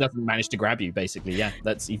he doesn't manage to grab you, basically. Yeah,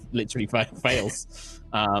 he literally fails.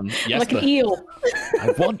 Yes, like an eel.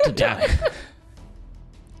 I want to die.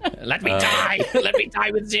 Let me die! Let me die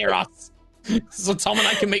with Xeros! So Tom and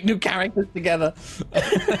I can make new characters together.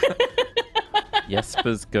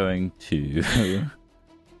 Jesper's going to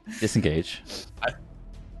disengage.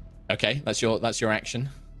 Okay, that's your action.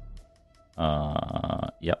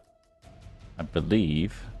 Yep. I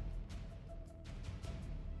believe.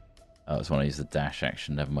 Oh, I just want to use the dash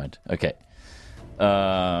action. Never mind. Okay.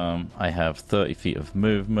 I have 30 feet of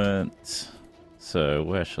movement. So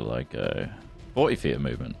where shall I go? 40 feet of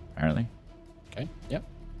movement, apparently. Okay, yep.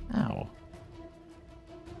 Ow.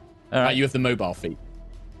 All right. You have the mobile feat.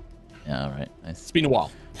 Yeah, all right. Nice. It's been a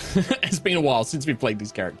while. It's been a while since we played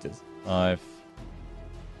these characters. 5,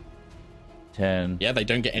 10. Yeah, they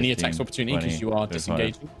don't get any 15, attacks opportunity because 20, you are 25,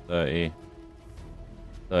 disengaging. 30,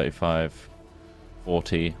 35,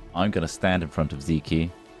 40. I'm going to stand in front of Zeke.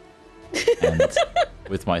 And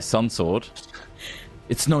with my sun sword,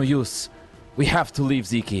 it's no use. We have to leave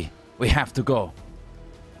Zeke. We have to go.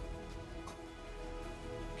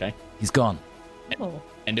 Okay. He's gone. Oh.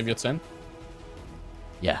 End of your turn.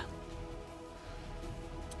 Yeah,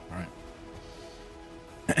 All right.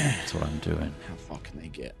 that's what I'm doing. How far can they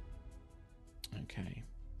get? Okay.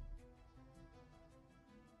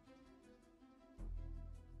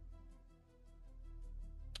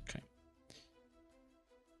 Okay.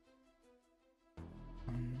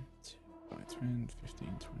 1, 2, 5, 10, 15,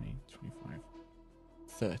 20, 25,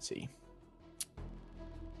 30.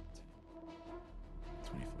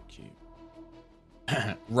 20-foot cube.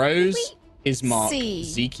 Rose, Ismark, see-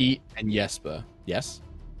 Zeke, and Jesper. Yes?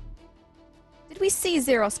 Did we see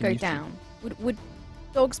Xeros Can go you see- down? Would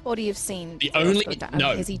Dog's body have seen The Xeros only go down?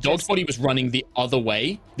 no, Has he Dog's just- body was running the other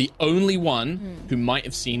way. The only one who might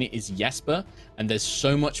have seen it is Jesper, and there's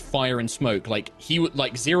so much fire and smoke. Like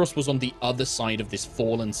Xeros was on the other side of this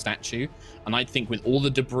fallen statue, and I think with all the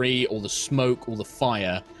debris, all the smoke, all the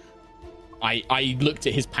fire, I looked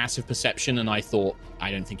at his passive perception and I thought I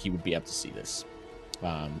don't think he would be able to see this.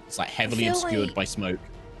 It's like heavily feel obscured like- by smoke.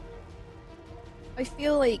 I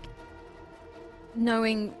feel like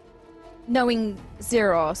knowing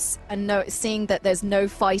Xeros and seeing that there's no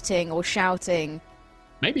fighting or shouting.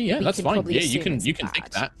 Maybe, yeah, we that's can fine. probably Yeah, you assume can it's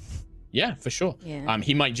think bad. that. Yeah, for sure. Yeah.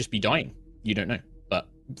 He might just be dying. You don't know. But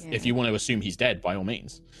if you want to assume he's dead, by all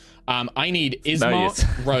means. I need Ismark, yes.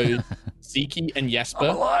 Rose, Zeke, and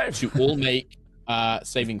Jesper to all make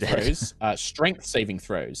saving throws, strength saving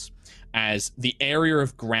throws, as the area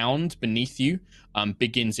of ground beneath you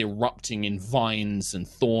begins erupting in vines and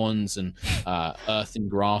thorns and earthen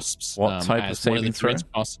grasps. What type of as one saving the threads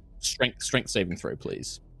pass. Strength saving throw,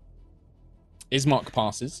 please. Ismark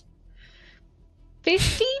passes.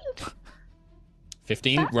 15?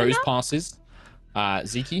 15. That's Rose enough? passes.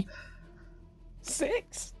 Zeke.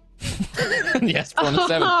 6. Jesper on a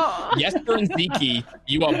 7. Jesper and Zeke,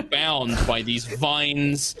 you are bound by these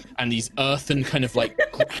vines and these earthen kind of like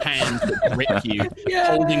hands that grip you,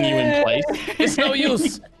 holding you in place. It's no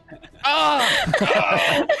use.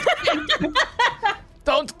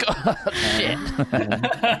 Don't go. Shit.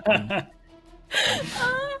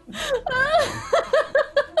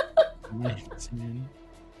 19,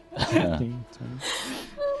 Yeah. 15, 20.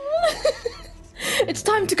 It's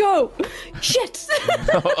time to go! Shit!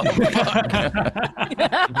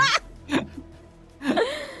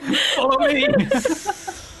 Follow me.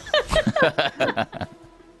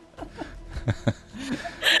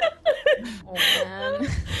 Oh man.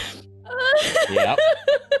 Yep.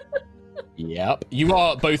 Yep. You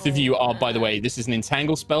are, both of you are, by the way, this is an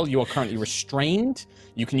entangle spell. You are currently restrained.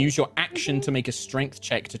 You can use your action to make a strength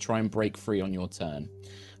check to try and break free on your turn.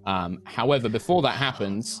 However, before that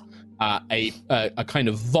happens, a kind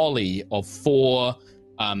of volley of 4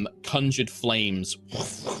 conjured flames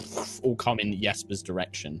all come in Jesper's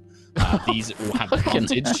direction. These all have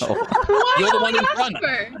advantage. You're the one in front.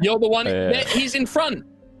 You're the one. He's in front.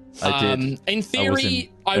 In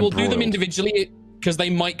theory, I will do them individually because they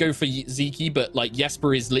might go for Zeke, but like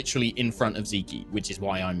Jesper is literally in front of Zeke, which is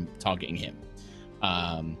why I'm targeting him.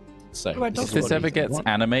 So if this ever gets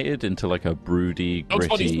animated into like a broody, Dogsbody's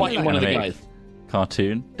gritty fighting one of the guys.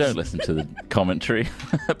 cartoon, don't listen to the commentary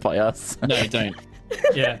by us. No, don't.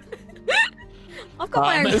 Yeah. I've got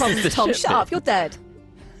my own this is problems, the Tom. shit Shut bit. up. You're dead.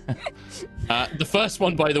 The first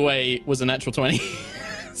one, by the way, was a natural 20.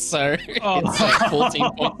 So Oh. it's like 14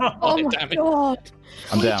 points Oh of my damage. god.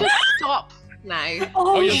 I'm down. Just stop now.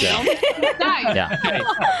 Oh, you're down? Down. Yeah. Okay.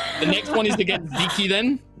 The next one is against Zeke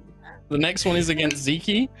then. The next one is against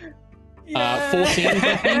Zeke. 14.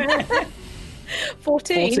 I think.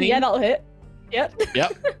 14. Yeah, that'll hit. Yep.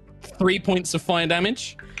 Yep. 3 points of fire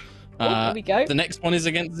damage. There we go. The next one is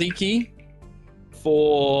against Zeke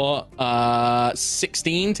for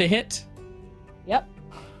 16 to hit. Yep.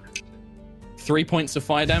 3 points of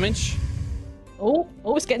fire damage. Oh,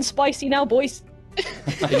 it's getting spicy now, boys.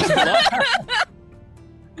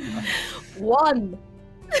 One.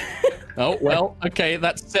 Oh, well, okay,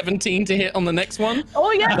 that's 17 to hit on the next one.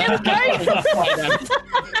 Oh yeah, there we go. Fire damage.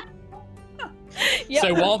 Yep.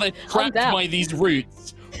 So while they're trapped down. by these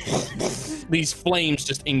roots, these flames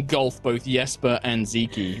just engulf both Jesper and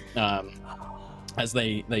Zeke as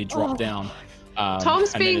they drop down.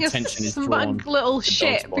 Tom's and then being a attention is smug drawn little to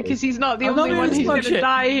shit Dogsbody. because he's not the I'm not only being one who's smug going to shit.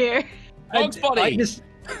 die here. Dogsbody!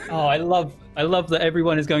 I love that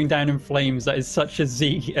everyone is going down in flames. That is such a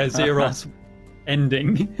Zeros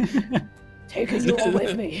ending. Take it all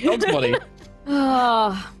with me. Dogsbody.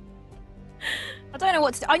 Oh, I don't know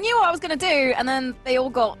what to do. I knew what I was going to do, and then they all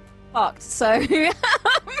got fucked. So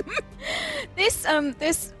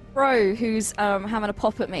this bro who's having a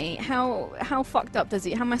pop at me, how fucked up does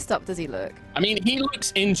he? How messed up does he look? I mean, he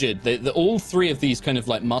looks injured. All 3 of these kind of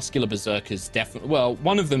like muscular berserkers definitely. Well,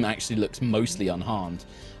 one of them actually looks mostly unharmed.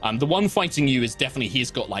 The one fighting you is definitely,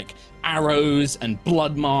 he's got like arrows and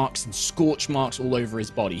blood marks and scorch marks all over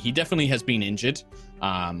his body. He definitely has been injured.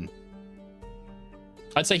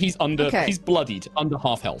 I'd say he's he's bloodied, under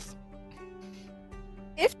half health.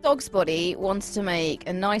 If Dogsbody wants to make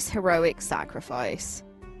a nice heroic sacrifice,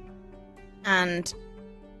 and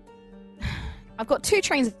I've got 2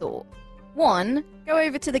 trains of thought. One, go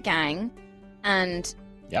over to the gang and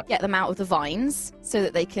get them out of the vines so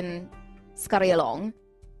that they can scurry along.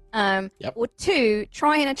 Or 2,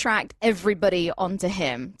 try and attract everybody onto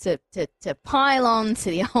him to pile on to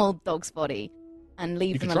the old Dogsbody and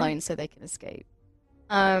leave them alone so they can escape.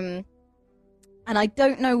 And I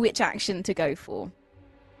don't know which action to go for.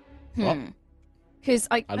 Because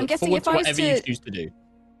I'm guessing if I was whatever you choose to do.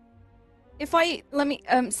 If I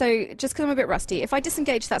so just because I'm a bit rusty, if I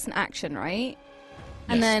disengage, that's an action, right?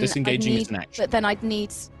 And Yes, then disengaging is an action. But then I'd need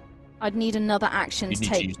another action You'd to need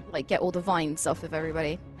to take, use- like, get all the vines off of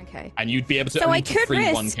everybody. Okay. And you'd be able to So only I could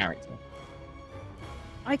free one risk- character.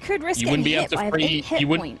 I could risk You getting wouldn't be able hit, to but I have free- 8 hit you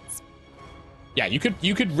wouldn't- points. Yeah, you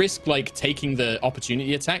could risk like taking the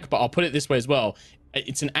opportunity attack, but I'll put it this way as well.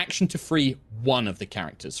 It's an action to free one of the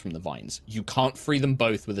characters from the vines. You can't free them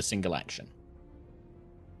both with a single action.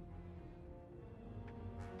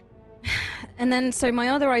 And then, so my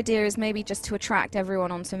other idea is maybe just to attract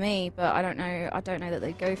everyone onto me, but I don't know that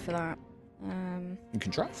they'd go for that. You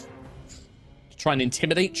can try. To try and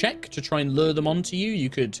intimidate check, to try and lure them onto you. You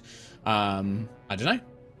could, I don't know.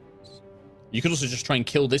 You could also just try and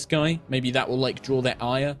kill this guy. Maybe that will like draw their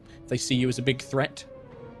ire if they see you as a big threat.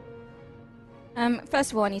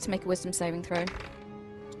 First of all, I need to make a wisdom saving throw.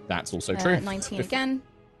 That's also true. 19 Fif- again,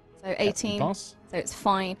 so 18. pass. So it's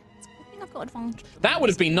fine. I think I've got advantage. That would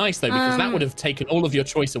have been nice though, because that would have taken all of your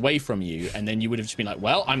choice away from you, and then you would have just been like,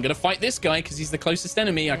 "Well, I'm going to fight this guy because he's the closest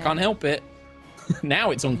enemy. I can't help it."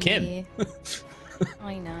 Now it's on Kim. Yeah.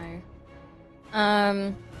 I know.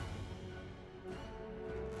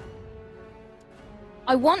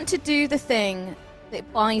 I want to do the thing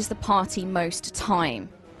that buys the party most time.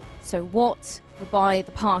 So what will buy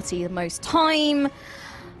the party the most time?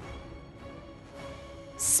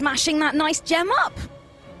 Smashing that nice gem up.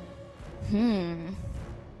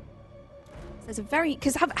 There's a very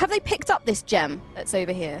because have they picked up this gem that's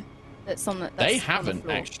over here? That's on the. That's They on the haven't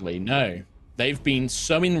floor? actually. No. They've been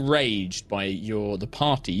so enraged by the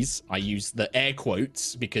parties. I use the air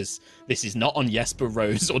quotes because this is not on Jesper,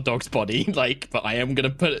 Rose, or Dog's body. But I am I'm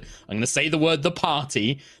gonna say the word the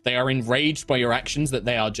party. They are enraged by your actions that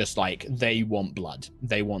they are just like, they want blood.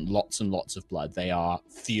 They want lots and lots of blood. They are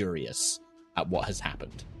furious at what has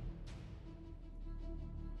happened.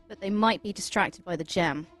 But they might be distracted by the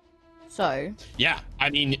gem. So. Yeah, I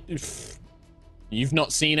mean, you've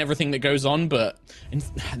not seen everything that goes on, but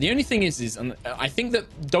the only thing is, and I think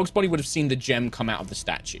that Dog's body would have seen the gem come out of the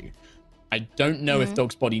statue. I don't know if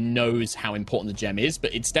Dog's body knows how important the gem is,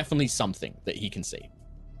 but it's definitely something that he can see.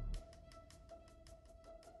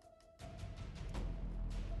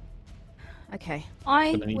 Okay,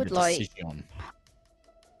 I need would a like. decision.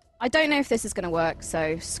 I don't know if this is going to work,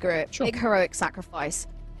 so screw it. Sure. Big heroic sacrifice.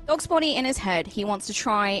 Dog's body in his head, he wants to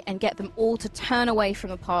try and get them all to turn away from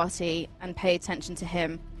the party and pay attention to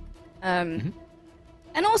him. And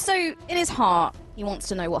also, in his heart, he wants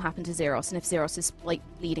to know what happened to Zeros and if Zeros is, like,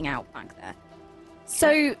 bleeding out back there.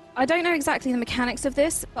 So, I don't know exactly the mechanics of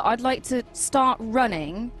this, but I'd like to start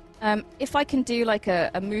running. If I can do, like,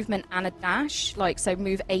 a movement and a dash, like, so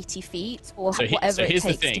move 80 feet or whatever it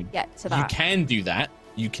takes to get to that. You can do that.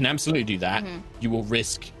 You can absolutely do that. You will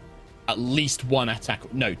risk at least one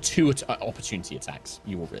attack. No, two opportunity attacks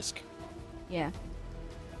you will risk. Yeah.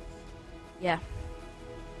 Yeah,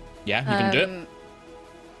 you can do it.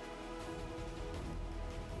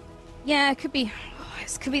 Yeah, it could be.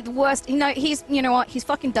 This could be the worst. You know what? He's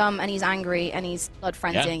fucking dumb and he's angry and he's blood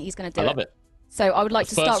frenzying. Yeah, He's gonna do I love it. So I would like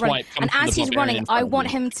to start running. And as he's running, I want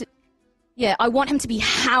him to. Yeah, I want him to be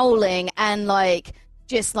howling and like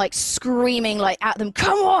just like screaming like at them.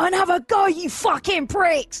 Come on, have a go, you fucking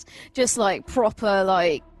pricks! Just like proper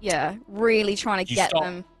like really trying to get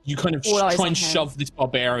them. You kind of try and shove this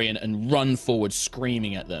barbarian and run forward,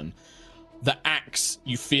 screaming at them. The axe,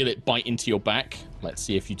 you feel it bite into your back. Let's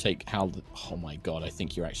see if you take oh my god, I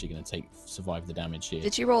think you're actually going to survive the damage here.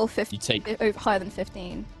 Did you roll 15? Higher than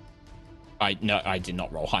 15? No, I did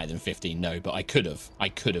not roll higher than 15, no, but I could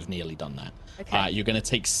have nearly done that. Okay. You're going to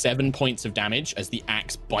take 7 points of damage as the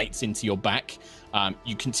axe bites into your back.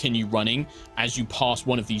 You continue running. As you pass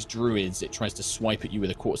one of these druids, it tries to swipe at you with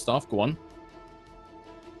a quarterstaff. Go on.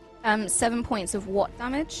 7 points of what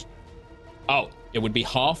damage? Oh, it would be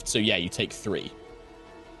halved, so yeah, you take 3.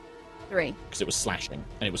 3. Because it was slashing,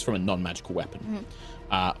 and it was from a non-magical weapon.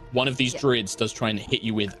 One of these druids does try and hit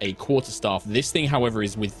you with a quarterstaff. This thing, however,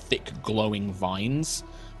 is with thick glowing vines.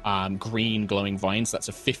 Green glowing vines. That's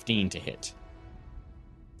a 15 to hit.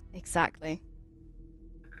 Exactly.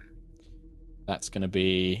 That's going to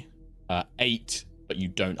be 8, but you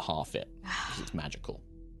don't half it because it's magical.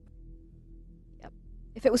 Yep.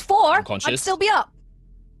 If it was 4, Unconscious. I'd still be up.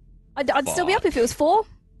 I'd still be up if it was 4.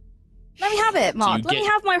 Let me have it, Mark. Let me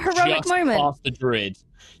have my heroic moment. Past the druid,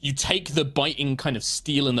 you take the biting kind of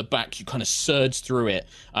steel in the back. You kind of surge through it,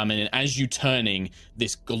 and then as you turning,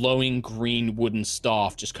 this glowing green wooden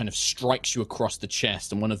staff just kind of strikes you across the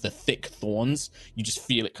chest, and one of the thick thorns, you just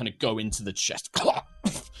feel it kind of go into the chest.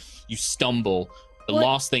 You stumble. The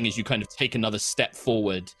last thing is you kind of take another step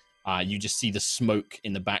forward. You just see the smoke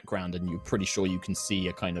in the background, and you're pretty sure you can see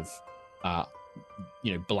a kind of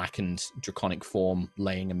blackened draconic form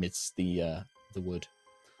laying amidst the wood.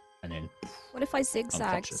 And then what if I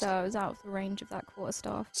zigzagged so I was out of the range of that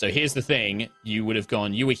quarterstaff? So here's the thing. You would have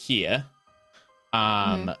gone, you were here.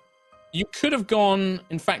 You could have gone,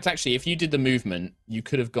 in fact, actually, if you did the movement, you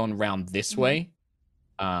could have gone round this way.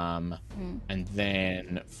 And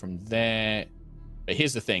then from there, but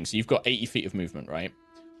here's the thing. So you've got 80 feet of movement, right?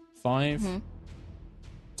 5,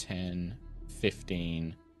 10,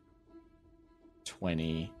 15,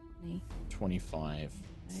 20, 25,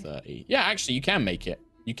 30. Yeah, actually, you can make it.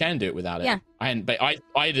 You can do it without it. Yeah. I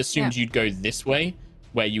had assumed you'd go this way,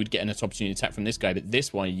 where you would get an opportunity attack from this guy, but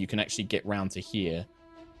this way you can actually get round to here.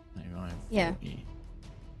 35, 40.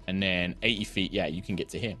 And then 80 feet, yeah, you can get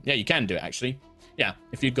to here. Yeah, you can do it, actually. Yeah,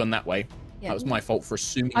 if you'd gone that way. Yeah. That was my fault for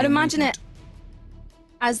assuming. I'd imagine it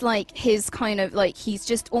as, like, his kind of, like, he's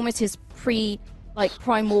just almost his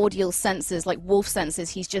primordial senses, like wolf senses.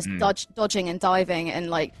 He's just dodging and diving and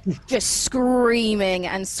like just screaming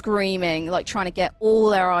and screaming, like trying to get all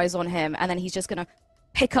their eyes on him. And then he's just gonna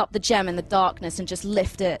pick up the gem in the darkness and just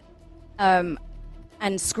lift it and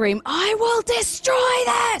scream, "I will destroy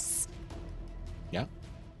this!" Yeah.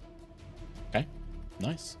 Okay.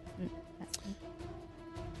 Nice.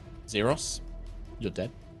 Zeros, you're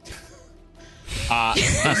dead.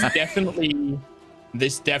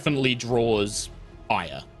 This definitely draws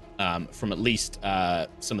ire from at least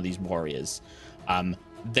some of these warriors.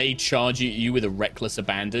 They charge at you with a reckless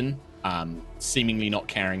abandon. seemingly not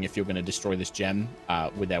caring if you're going to destroy this gem,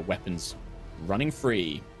 with their weapons running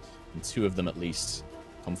free, and 2 of them at least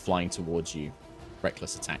come flying towards you.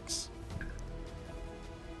 Reckless attacks.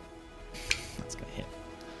 That's going to hit.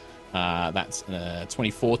 That's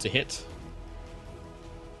 24 to hit.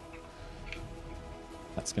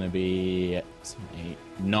 That's going to be 7, 8,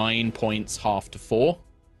 9 points, half to 4.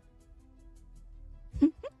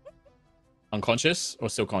 Unconscious or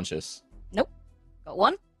still conscious? Nope. Got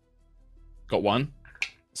 1. Got 1.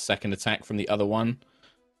 Second attack from the other one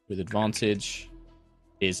with advantage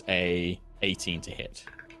is a 18 to hit.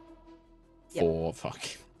 Yep. For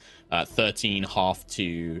 13 half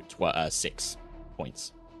to 6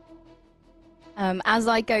 points. As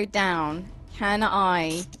I go down, can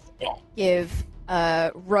I give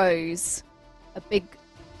Rose a big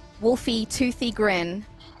wolfy, toothy grin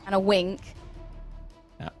and a wink?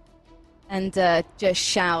 Yeah. And just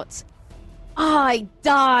shout, "I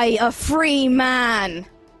die a free man!"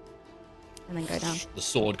 And then go down. The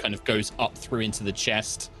sword kind of goes up through into the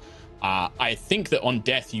chest. I think that on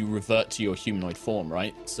death you revert to your humanoid form,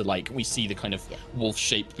 right? So like we see the kind of wolf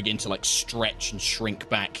shape begin to like stretch and shrink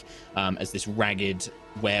back as this ragged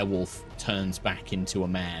werewolf turns back into a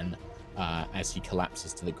man as he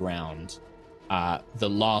collapses to the ground. The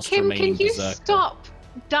last Kim, remaining can you berserker... stop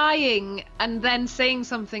dying and then saying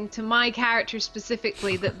something to my character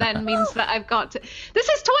specifically that then means that I've got to... This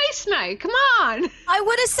is twice now, come on! I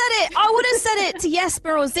would have said it to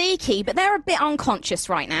Jesper or Zeke, but they're a bit unconscious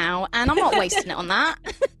right now, and I'm not wasting it on that.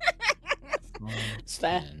 It's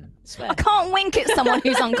fair. It's fair. I can't wink at someone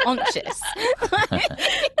who's unconscious.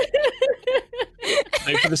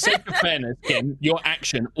 So for the sake of fairness, Kim, your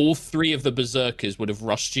action, all 3 of the berserkers would have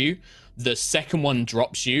rushed you. The second one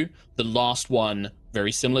drops you. The last one,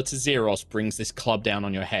 very similar to Zeros, brings this club down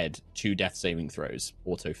on your head. 2 death saving throws,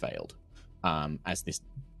 auto failed. As this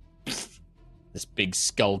big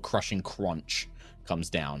skull crushing crunch comes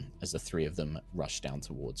down as the 3 of them rush down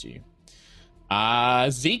towards you.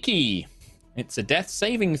 Zeke, it's a death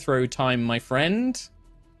saving throw time, my friend.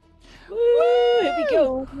 Woo, here we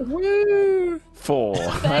go. Woo! 4.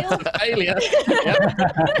 Fail. Failure.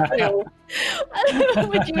 Yep. Fail.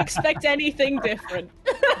 Would you expect anything different?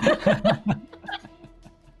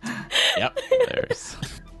 Yep. There's...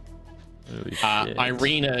 Holy shit.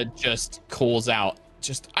 Irina just calls out,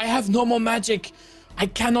 I have no more magic. I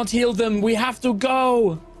cannot heal them. We have to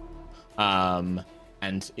go. And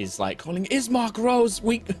is like calling, Ismark, Rose,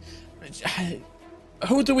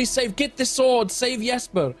 who do we save? Get the sword. Save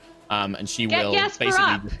Jesper. And she Get will Jesper basically...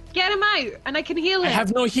 up! Get him out, and I can heal him! I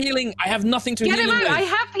have no healing. I have nothing to Get heal him him out! with.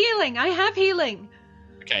 I have healing!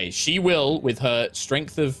 Okay, she will, with her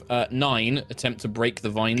strength of 9, attempt to break the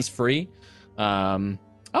vines free.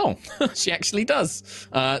 She actually does.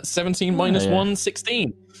 17 minus 1,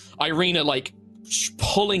 16. Irina, like,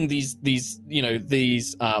 pulling these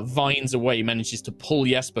vines away, manages to pull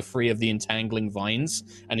Jesper free of the entangling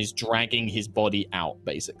vines and is dragging his body out,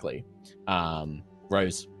 basically.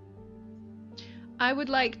 Rose. I would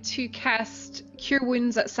like to cast Cure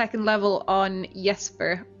Wounds at 2nd level on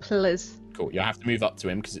Jesper, please. Cool. You'll have to move up to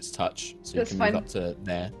him because it's touch. So That's you can fine. move up to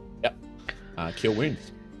there. Yep. Cure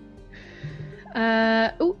Wounds.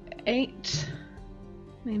 8,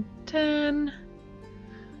 9, 10,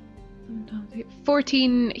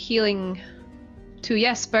 14 healing to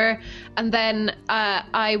Jesper, and then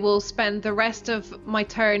I will spend the rest of my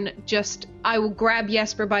turn I will grab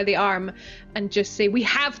Jesper by the arm and just say, we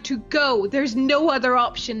have to go, there's no other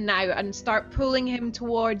option now, and start pulling him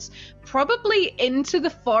towards, probably into the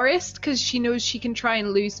forest, because she knows she can try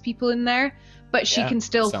and lose people in there, but she can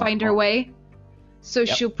still find her way. So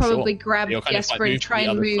she'll probably grab Jesper and try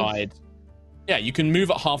and move. Side. Yeah, you can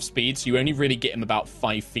move at half speed, so you only really get him about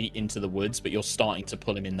 5 feet into the woods, but you're starting to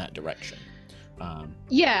pull him in that direction.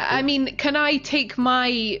 I mean, can I take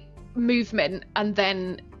my movement and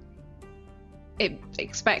then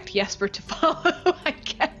expect Jesper to follow, I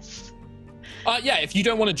guess? If you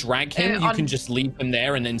don't want to drag him, you can just leave him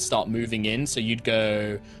there and then start moving in. So you'd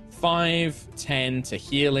go 5, 10 to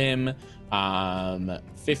heal him,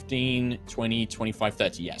 15, 20, 25,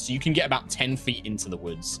 30. Yeah, so you can get about 10 feet into the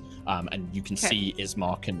woods, and you can see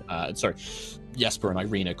Ismark and Jesper and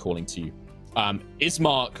Irina calling to you.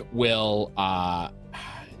 Ismark will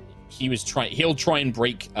he'll try and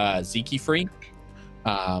break Zeke free.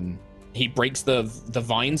 He breaks the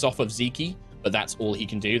vines off of Zeke, but that's all he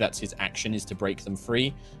can do. That's his action, is to break them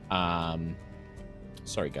free.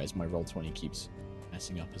 Sorry guys, my Roll20 keeps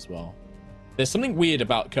messing up as well. There's something weird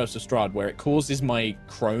about Curse of Strahd where it causes my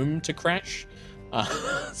Chrome to crash.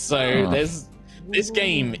 This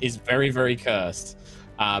game is very, very cursed.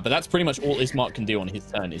 But that's pretty much all Ismark can do on his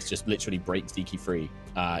turn, is just literally break Zeke free.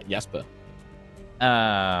 Jasper.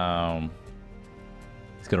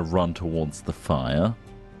 He's going to run towards the fire.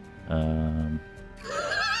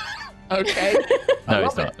 Okay. No,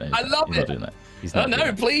 he's not. No, I love he's it. not doing that. He's Oh, not doing no,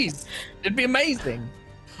 that. please. It'd be amazing.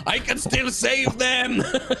 I can still save them.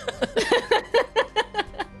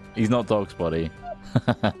 He's not Dog's body.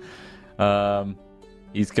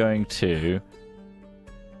 He's going to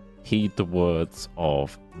heed the words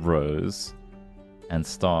of Rose and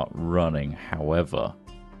start running. However,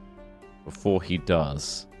 before he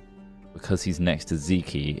does, because he's next to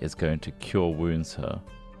Zeke, is going to Cure Wounds her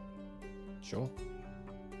Sure.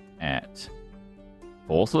 at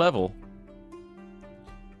 4th level,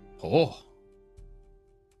 Oh.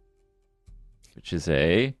 which is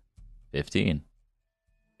a 15.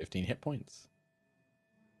 15 hit points.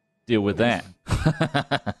 Deal with that.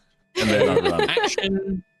 And then I run.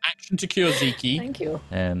 Action to cure Zeke. Thank you.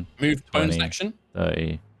 And Move to bonus 20. action.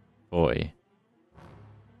 30, 40.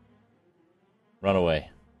 Run away.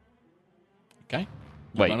 Okay.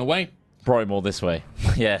 Wait. Run away. Probably more this way.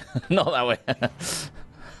 Yeah, not that way.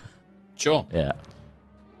 Sure. Yeah.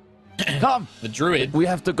 Come! The druid, We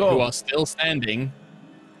have to who go. are still standing,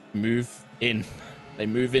 move in. They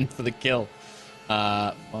move in for the kill.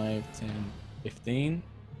 5, 10, 15.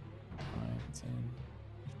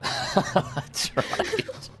 5, 10. That's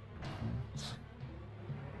right.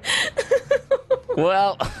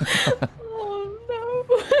 Well, Oh no.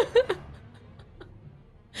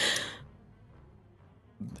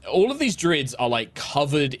 All of these druids are like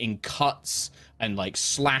covered in cuts and like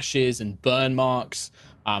slashes and burn marks.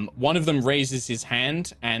 One of them raises his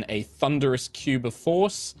hand, and a thunderous cube of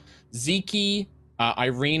force. Zeke,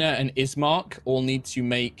 Irina, and Ismark all need to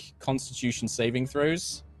make Constitution saving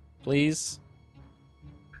throws, please.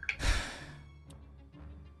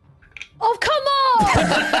 Oh, come on!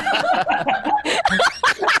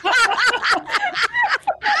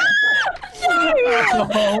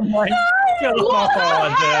 Oh my god!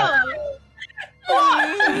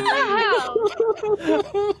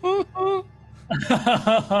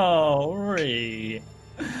 Oh, Ree.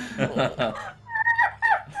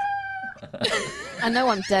 I know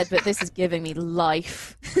I'm dead, but this is giving me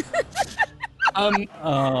life. Oh.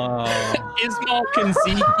 Ismark and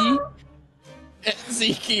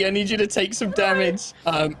Zeke, I need you to take some damage.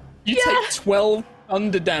 You take 12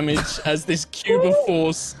 thunder damage as this cube of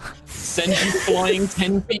force sends you flying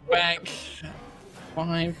 10 feet back.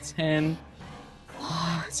 5, 10,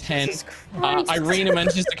 10. Irina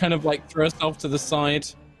manages to kind of like throw herself to the side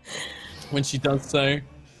when she does so.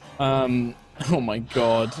 Oh my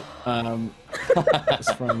god.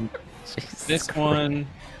 That's from this one.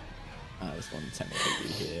 This one technically be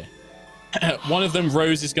here. One of them,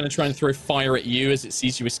 Rose, is going to try and throw fire at you as it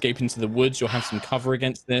sees you escape into the woods. You'll have some cover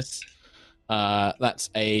against this. That's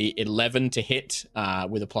a 11 to hit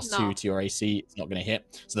with a +2 to your AC. It's not going to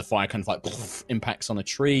hit. So the fire kind of like impacts on a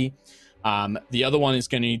tree. The other one is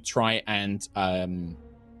going to try and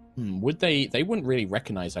would they wouldn't really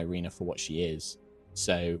recognize Irina for what she is.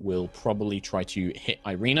 So we'll probably try to hit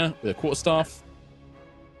Irina with a quarterstaff.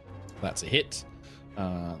 That's a hit.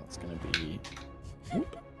 That's going to be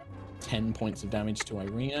 10 points of damage to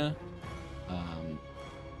Irina.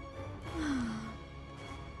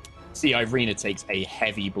 See, Irina takes a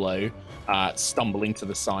heavy blow, stumbling to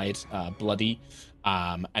the side, bloody.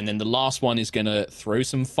 And then the last one is going to throw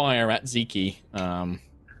some fire at Zeke for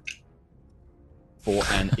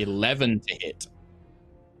an 11 to hit.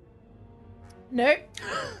 No.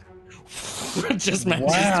 Just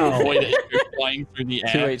manages to Wow. avoid it flying through the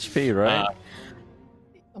 2 air. HP, right?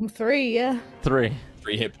 I'm 3, yeah. 3.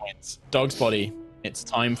 3 hit points. Dog's body. It's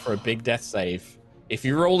time for a big death save. If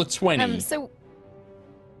you roll a 20, So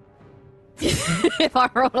if I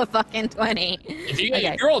roll a fucking 20, if you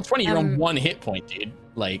okay. roll a 20, you're on Um, 1 hit point, dude.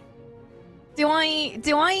 Like, do I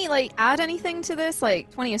like add anything to this? Like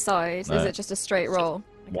 20 aside, No. is it just a straight roll?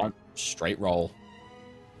 one straight roll.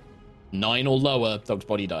 9 or lower, Dog's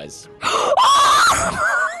body dies.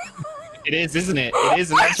 It is, isn't it? It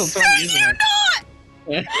is an actual 20, isn't it?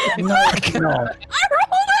 No, it's not. I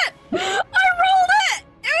rolled it! I rolled it!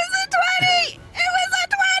 It was a 20! It was a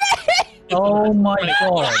 20! Oh my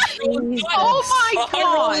god. Oh my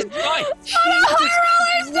god!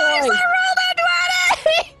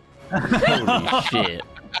 Holy shit.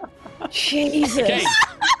 Jesus. Okay.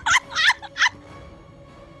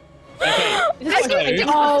 Okay. This is like, So-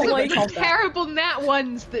 oh my god. Terrible nat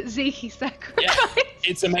ones that Zeke sacrificed. Yeah,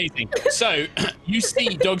 it's amazing. So you see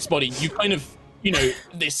Dog's body, you kind of, you know,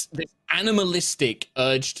 this animalistic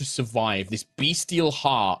urge to survive, this bestial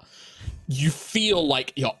heart you feel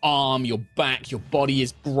like your arm, your back, your body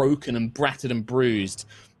is broken and battered and bruised,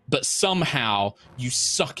 but somehow you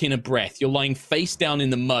suck in a breath. You're lying face down in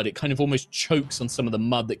the mud. It kind of almost chokes on some of the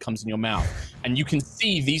mud that comes in your mouth. And you can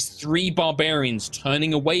see these 3 barbarians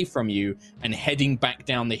turning away from you and heading back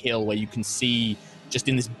down the hill, where you can see, just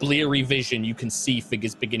in this bleary vision, you can see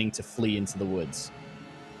figures beginning to flee into the woods.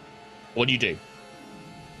 What do you do?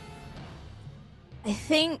 I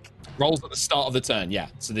think. Rolls at the start of the turn, yeah.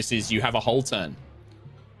 So this is, you have a whole turn.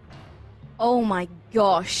 Oh my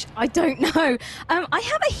gosh, I don't know. I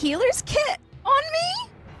have a healer's kit on me,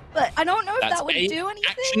 but I don't know if that would do anything.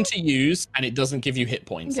 Action to use, and it doesn't give you hit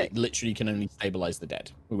points. Okay. It literally can only stabilize the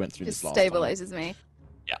dead. We went through It this last time. stabilizes me.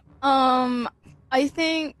 Yeah. I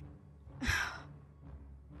think.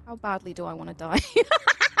 How badly do I want to die?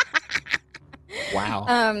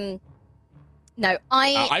 Wow. No,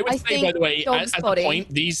 I would say, think by the way, Dog's at the body. point,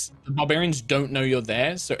 the barbarians don't know you're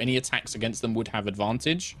there, so any attacks against them would have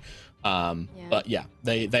advantage. But yeah,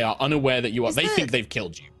 they are unaware that you are. They think they've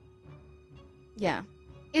killed you. Yeah.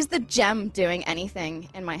 Is the gem doing anything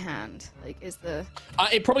in my hand? Like, is the...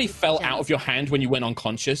 It probably fell gem. out of your hand when you went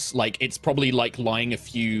unconscious. Like, it's probably like lying a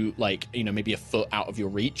few, like, you know, maybe a foot out of your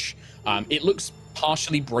reach. It looks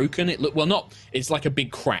partially broken. It's like a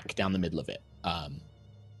big crack down the middle of it.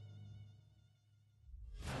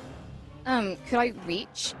 Could I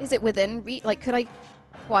reach? Is it within reach? Like, could I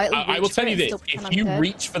quietly reach I will tell for you it this. and still pretend If I'm you dead?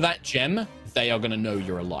 reach for that gem, they are going to know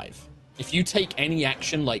you're alive. If you take any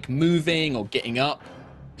action, like moving or getting up,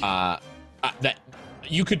 that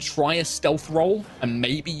you could try a stealth roll, and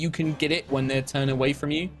maybe you can get it when they're turned away from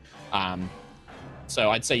you.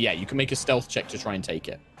 So I'd say, yeah, you can make a stealth check to try and take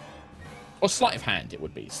it. Or sleight of hand, it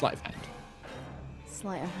would be. Sleight of hand.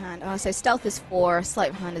 Sleight of hand. Oh, so stealth is 4, sleight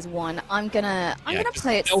of hand is 1. I'm gonna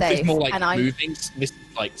play it stealth safe. is more like and moving. This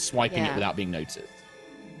is like swiping it Yeah. without being noticed.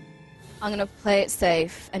 I'm gonna play it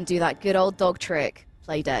safe and do that good old dog trick.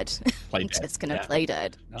 Play dead. Play I'm dead, just gonna yeah. play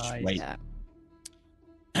dead. Nice. Wait. Yeah.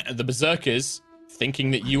 The berserkers, thinking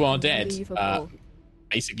that you are dead, Unbelievable.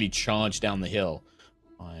 basically charge down the hill.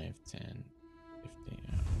 5, 10, 15,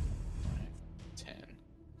 5, 10,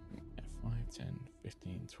 5, 10,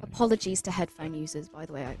 15, 20. Apologies to headphone users, by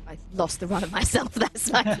the way. I lost the run of myself there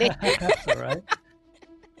slightly. That's all right.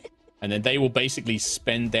 And then they will basically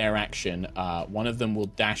spend their action. One of them will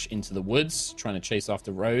dash into the woods, trying to chase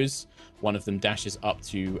after Rose. One of them dashes up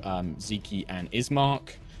to Zeke and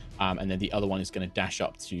Ismark. And then the other one is going to dash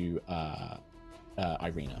up to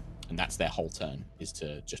Irina. And that's their whole turn, is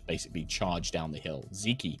to just basically charge down the hill.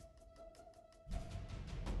 Zeke.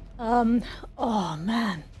 Oh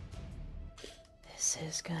man, this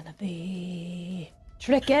is gonna be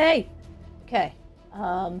tricky. Okay.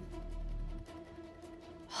 What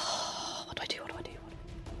do I do? What do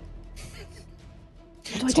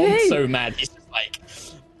I Tom's do? so mad. He's just like,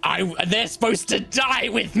 they're supposed to die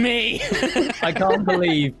with me. I can't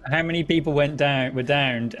believe how many people were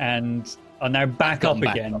downed and are now back Gone up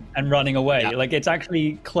back again up. and running away. Yeah. Like, it's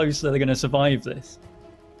actually close that they're going to survive this.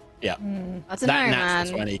 Yeah. That's a That no,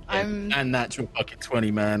 natural man. 20. I'm. And natural fucking 20,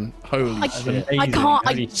 man. Holy I, shit. I Amazing. can't.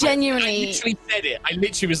 I Holy- I genuinely. literally said it. I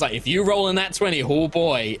literally was like, if you roll in that 20, oh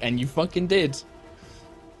boy. And you fucking did.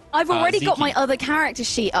 I've already got Zeke. my other character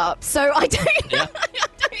sheet up, so I don't know. Yeah. I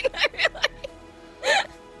don't know. Like...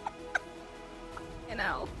 you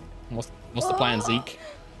know. What's the plan, Zeke?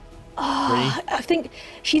 I think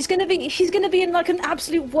she's gonna be in like an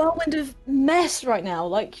absolute whirlwind of mess right now.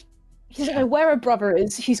 Like she doesn't know where her brother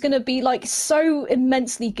is. She's gonna be like so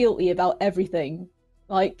immensely guilty about everything.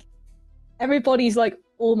 Like everybody's like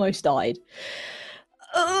almost died.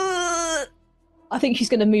 I think she's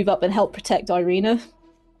gonna move up and help protect Irina.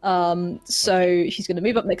 So she's gonna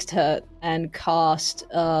move up next to her and cast.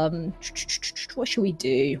 What should we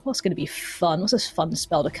do? What's gonna be fun? What's a fun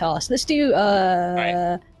spell to cast? Let's do.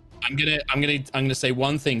 Right. I'm gonna say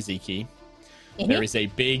one thing, Zeke. There is a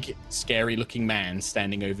big, scary-looking man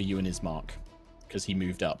standing over you and Ismark because he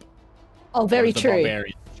moved up. Oh, very One of the true.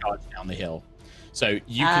 Barbarians charged down the hill, so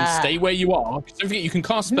you can stay where you are. Don't forget, you can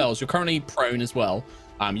cast spells. You're currently prone as well.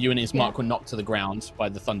 You and Ismark were knocked to the ground by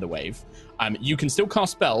the thunder wave. You can still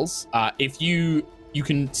cast spells. If you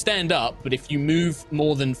can stand up, but if you move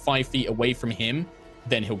more than 5 feet away from him,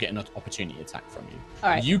 then he'll get an opportunity attack from you. All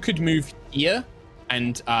right. You could move here,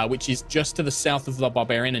 and which is just to the south of the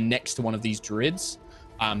barbarian and next to one of these druids.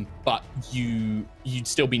 But you'd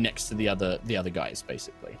still be next to the other guys,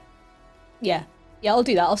 basically. Yeah, I'll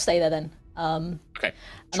do that. I'll stay there then. Okay.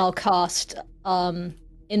 And I'll cast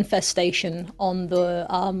infestation on the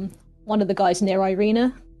one of the guys near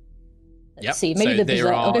Irina. Let's Yep. see, maybe so the there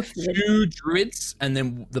berserker. are I'll go for the... 2 druids and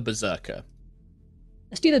then the berserker.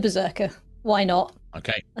 Let's do the Berserker. Why not?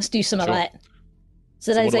 Okay. Let's do some Sure. of that.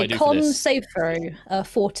 So So there's what do I a do for con this? save throw,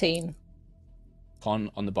 14.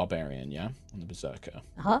 Con on the barbarian, yeah? On the berserker.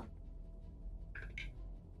 Uh-huh.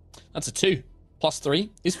 That's a 2. Plus 3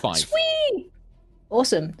 is 5. Sweet!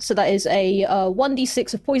 Awesome. So that is a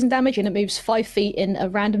 1d6 of poison damage, and it moves 5 feet in a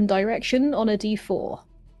random direction on a d4.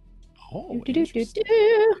 Oh, Do-do-do-do-do.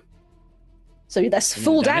 interesting. So that's And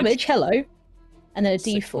full damage? damage, hello. And then a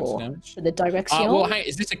 6 points of d4 damage. for the direction. Well, hey,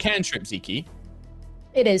 is this a cantrip, Ziki?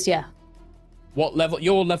 It is, yeah. What level?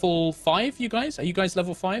 You're level 5, you guys? Are you guys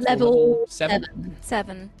level 5? Level 7?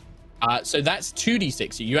 7. So that's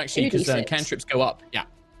 2d6. So you actually, because 2d6. cantrips go up. Yeah.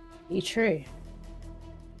 Be true.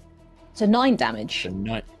 So 9 damage. So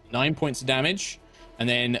 9 points of damage. And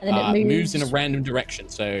then, And then it moves in a moves- random direction.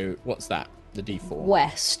 So what's that? The d4.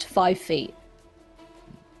 West, 5 feet.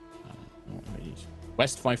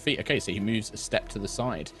 West 5 feet. Okay, so he moves a step to the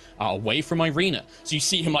side, away from Irina. So you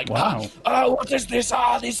see him like, Wow. oh, what is this?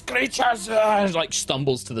 These creatures! Like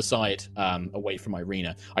stumbles to the side, away from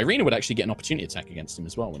Irina. Irina would actually get an opportunity attack against him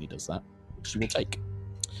as well when he does that, which she will take.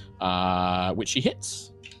 Which she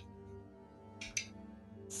hits.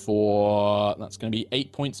 That's going to be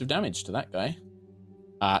 8 points of damage to that guy.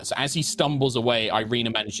 So as he stumbles away, Irina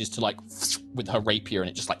manages to like with her rapier, and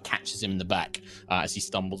it just like catches him in the back as he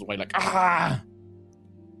stumbles away, like I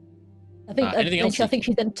think. anything else? I think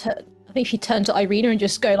she then. I think she turned to Irina and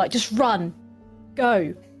just go like, "Just run,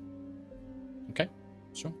 go," Okay,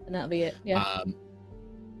 sure. and that'll be it. Yeah.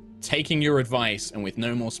 Taking your advice and with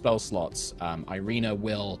no more spell slots, Irina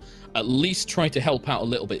will at least try to help out a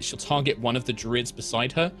little bit. She'll target one of the druids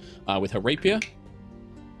beside her with her rapier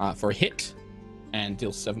for a hit and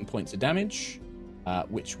deal 7 points of damage,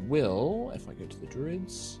 which will, if I go to the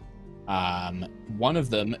druids, one of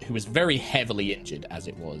them, who was very heavily injured as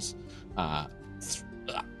it was,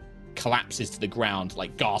 collapses to the ground,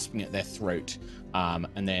 like gasping at their throat.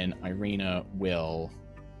 And then Irina will...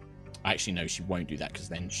 Actually, no, she won't do that because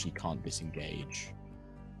then she can't disengage.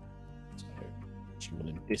 So she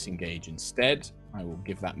will disengage instead. I will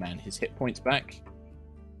give that man his hit points back.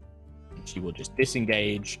 And she will just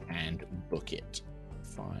disengage and book it.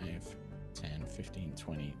 5, 10, 15,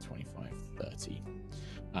 20, 25, 30.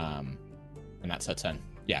 And that's her turn.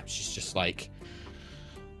 Yeah, she's just like...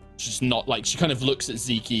 She's not like... She kind of looks at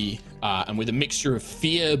Ziki and with a mixture of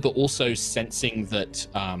fear, but also sensing that...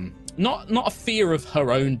 Not a fear of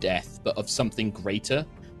her own death, but of something greater.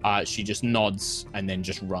 She just nods and then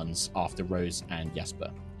just runs after Rose and Jasper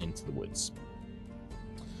into the woods.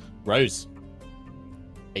 Rose,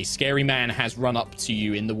 a scary man has run up to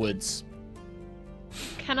you in the woods,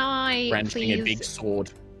 Can I brandishing a please? big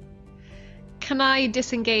sword. Can I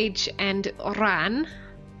disengage and run?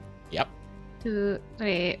 Yep. 2,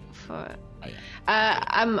 3, 4. Oh, yeah.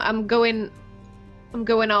 I'm going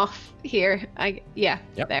off here. Yep.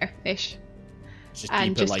 There ish. Just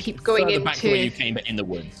And deeper, just like keep going further back to where into- you came, but in the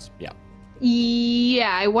woods. Yeah.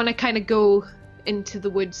 Yeah, I want to kind of go into the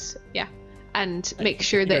woods. Yeah, and Okay, make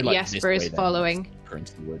sure you go, that like, this Jesper way is then, following. deeper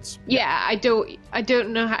into the woods. Yeah, I don't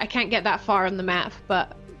know. I can't get that far on the map, but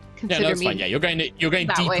Yeah, consider no, that's me. fine. Yeah, you're going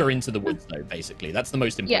that deeper way. into the woods, though. Basically, that's the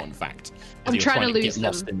most important fact. is I'm you're trying to get lose them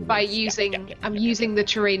lost in the by woods. Yeah, using. yeah, I'm yeah. using the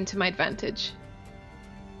terrain to my advantage.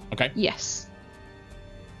 Okay. Yes.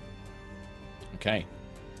 Okay.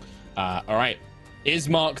 All right.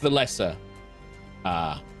 Ismark the Lesser,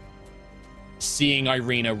 seeing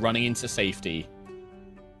Irina running into safety,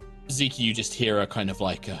 Zeke, you just hear a kind of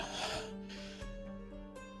like,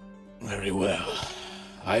 very well,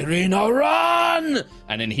 Irina, run!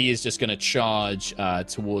 And then he is just going to charge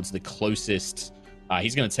towards the closest.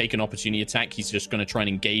 He's going to take an opportunity attack. He's just going to try and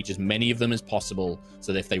engage as many of them as possible,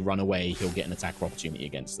 so that if they run away, he'll get an attack opportunity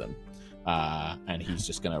against them. And he's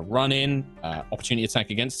just going to run in, opportunity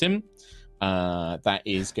attack against him. That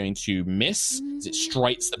is going to miss as it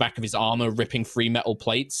strikes the back of his armor, ripping free metal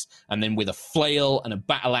plates. And then with a flail and a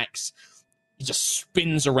battle axe, he just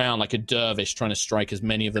spins around like a dervish, trying to strike as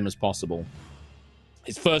many of them as possible.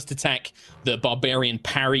 His first attack, the barbarian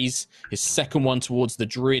parries. His second one towards the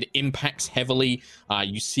druid impacts heavily.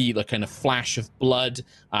 You see the kind of flash of blood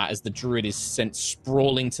as the druid is sent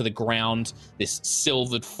sprawling to the ground. This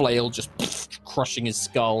silvered flail just crushing his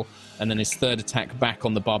skull. And then his third attack back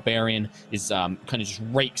on the barbarian is kind of just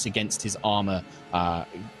rakes against his armor,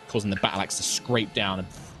 causing the battle axe to scrape down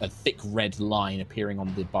a thick red line appearing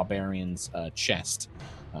on the barbarian's chest.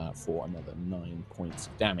 For another 9 points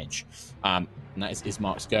of damage. And that is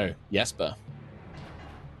Ismark's go. Jesper.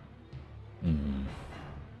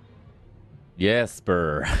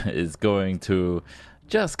 Jesper is going to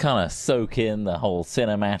just kind of soak in the whole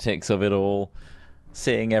cinematics of it all,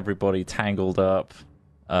 seeing everybody tangled up,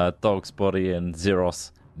 Dog's Body and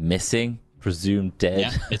Zeros missing, presumed dead.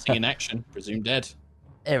 Yeah, missing in action, presumed dead.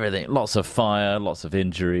 Everything, lots of fire, lots of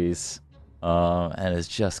injuries, and is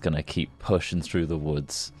just going to keep pushing through the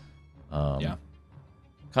woods. Yeah.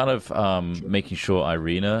 Kind of making sure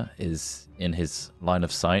Irina is in his line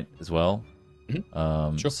of sight as well.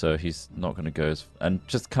 Sure. So he's not going to go and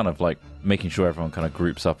just kind of like making sure everyone kind of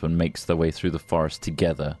groups up and makes their way through the forest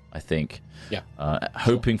together, I think. Yeah.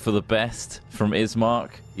 Hoping for the best from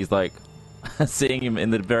Ismark. He's like seeing him in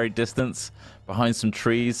the very distance behind some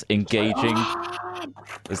trees, engaging.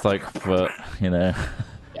 It's like, but, you know...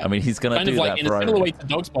 I mean, he's going to do like that in a similar way to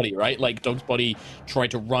Dog's Body, right? Like Dog's Body tried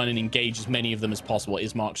to run and engage as many of them as possible.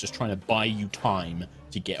 Ismark's just trying to buy you time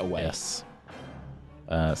to get away. Yes.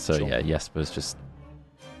 Yeah, Jesper's just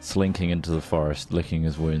slinking into the forest, licking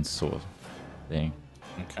his wounds, sort of thing.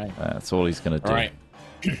 Okay. That's all he's going to do. All right.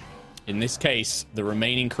 In this case, the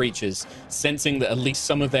remaining creatures, sensing that at least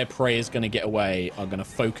some of their prey is going to get away, are going to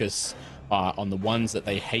focus on the ones that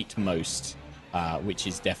they hate most, which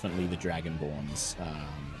is definitely the Dragonborns.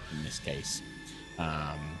 In this case,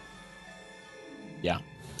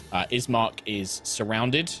 Ismark is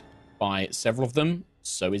surrounded by several of them.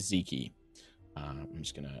 So is Zeke. I'm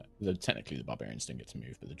just gonna. Technically, the barbarians don't get to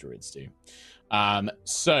move, but the druids do.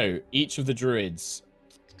 So each of the druids.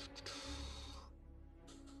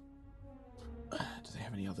 Do they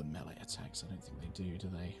have any other melee attacks? I don't think they do. Do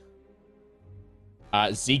they?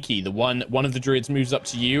 Zeke, one of the druids moves up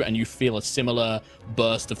to you, and you feel a similar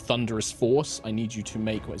burst of thunderous force. I need you to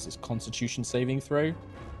make, what is this, Constitution saving throw?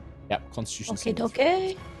 Yep, Constitution saving throw.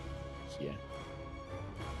 Okay. Yeah.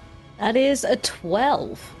 That is a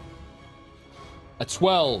 12. A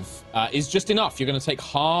 12 is just enough. You're going to take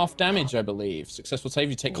half damage, I believe. Successful save,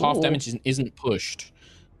 you take half damage and isn't pushed.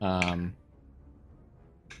 This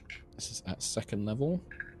is at second level.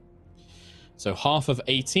 So half of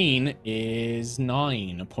 18 is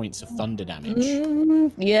 9 points of thunder damage.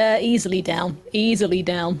 Yeah, easily down. Easily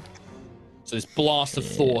down. So this blast of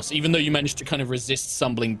force, even though you managed to kind of resist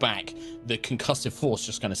stumbling back, the concussive force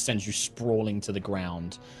just kind of sends you sprawling to the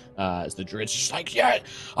ground. As the druid's just like, yeah,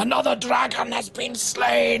 another dragon has been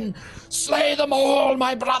slain. Slay them all,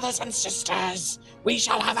 my brothers and sisters. We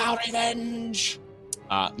shall have our revenge.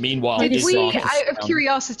 Meanwhile, Did we, Ismark is out of down.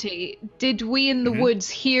 curiosity, did we in the woods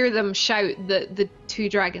hear them shout that the 2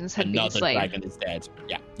 dragons had been slain? Another dragon is dead.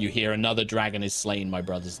 Yeah, you hear another dragon is slain, my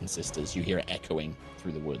brothers and sisters. You hear it echoing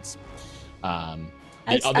through the woods.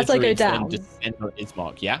 As I go down, descend on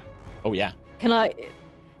Ismark. Yeah. Oh yeah. Can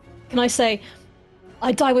I say,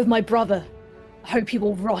 I die with my brother. I hope he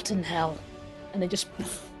will rot in hell. And they just...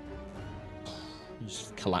 You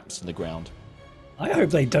just collapse to the ground. I hope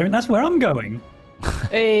they don't. That's where I'm going.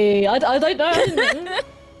 Hey, I don't know.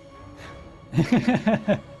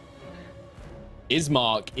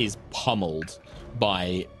 Ismark is pummeled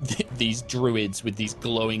by these druids with these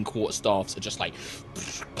glowing quarterstaffs, are just like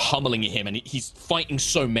pummeling at him, and he's fighting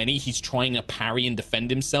so many. He's trying to parry and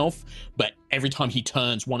defend himself, but every time he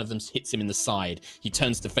turns, one of them hits him in the side. He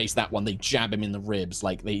turns to face that one, they jab him in the ribs.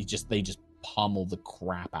 Like they just pummel the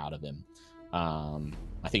crap out of him.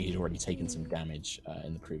 I think he'd already taken some damage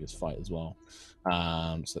in the previous fight as well.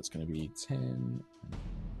 So that's going to be 10,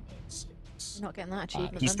 6. You're not getting that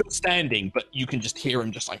achievement. He's then. still standing, but you can just hear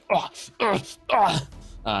him just like, kind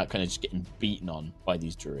of just getting beaten on by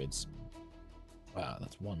these druids. Wow,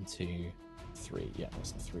 that's 1, 2, 3. Yeah,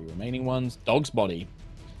 that's the 3 remaining ones. Dog's Body.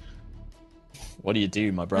 What do you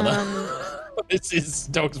do, my brother? This is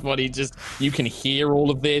Dog's Body. Just, you can hear all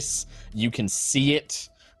of this. You can see it.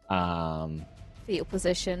 Fetal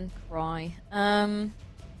position, cry.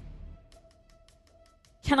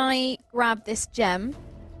 Can I grab this gem?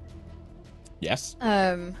 Yes.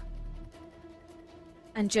 And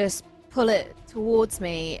just pull it towards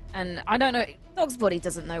me, and I don't know. Dog's Body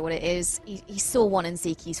doesn't know what it is. He saw one in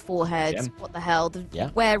Zeke's forehead. Yeah. What the hell?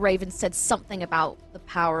 Where Raven said something about the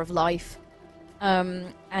power of life.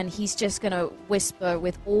 And he's just gonna whisper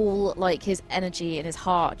with all like his energy in his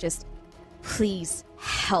heart, just please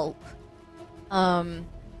help. And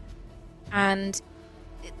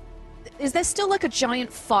is there still like a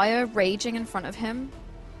giant fire raging in front of him?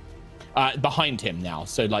 Behind him now.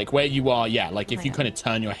 So like where you are, yeah, like if you kind of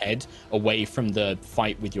turn your head away from the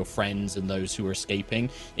fight with your friends and those who are escaping,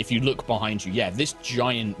 if you look behind you, yeah, this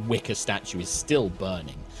giant wicker statue is still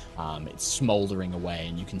burning. It's smoldering away,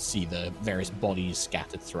 and you can see the various bodies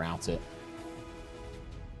scattered throughout it.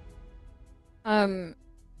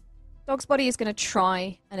 Dog's Body is going to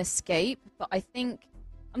try and escape, but I'm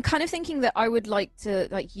kind of thinking that I would like to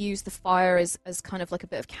like use the fire as kind of like a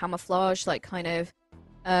bit of camouflage, like kind of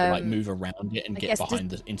like move around it and get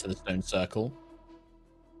behind into the stone circle.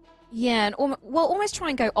 Yeah, and almost try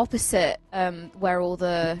and go opposite where all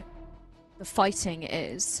the fighting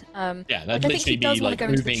is. Yeah, like, that'd I think literally he does be wanna like go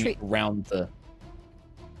into the moving tree. around the.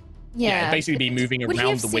 Yeah, it'd basically be moving would he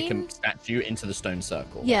around have the Wickham seen- statue into the stone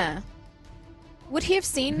circle. Yeah. Would he have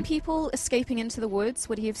seen people escaping into the woods?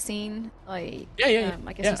 Would he have seen like? Yeah.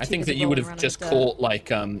 I guess Yeah, he's I too think busy that you would rolling have around in just the dirt. caught like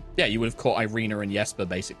you would have caught Irina and Jesper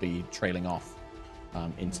basically trailing off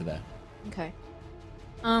into there. Okay.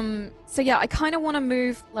 So yeah, I kind of want to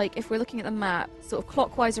move, like, if we're looking at the map, sort of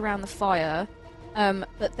clockwise around the fire,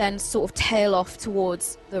 but then sort of tail off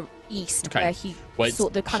towards the east, Okay. where he Well, it's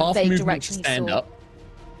sort the kind of half vague movement to direction he stand saw. up.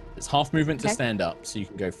 It's half movement to Okay. stand up, so you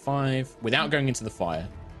can go 5 without going into the fire.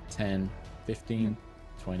 10, 15,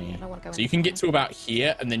 20. Yeah, I don't wanna go So in you the can get fire. to about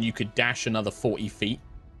here, and then you could dash another 40 feet.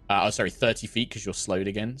 30 feet, because you're slowed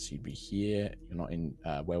again. So you'd be here. You're not in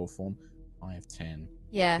werewolf form. 5, 10.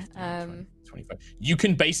 Yeah. 15, 20, 25. You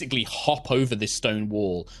can basically hop over this stone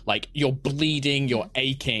wall. Like, you're bleeding, you're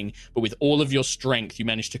aching, but with all of your strength, you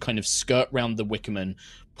manage to kind of skirt round the Wickerman,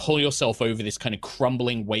 pull yourself over this kind of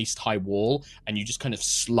crumbling waist-high wall, and you just kind of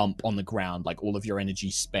slump on the ground, like all of your energy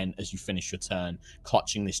spent as you finish your turn,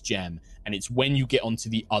 clutching this gem. And it's when you get onto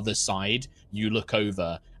the other side, you look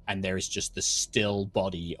over, and there is just the still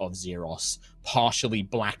body of Xeros, partially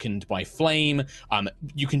blackened by flame.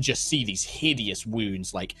 You can just see these hideous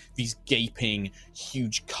wounds, like these gaping,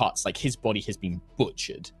 huge cuts, like his body has been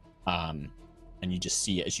butchered. And you just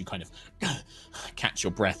see it as you kind of catch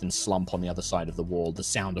your breath and slump on the other side of the wall, the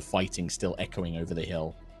sound of fighting still echoing over the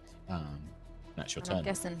hill. That's your And I'm turn.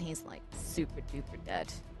 guessing he's like super duper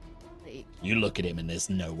dead. Like, You look at him and there's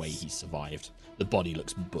no way he survived. The body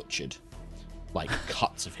looks butchered. Like,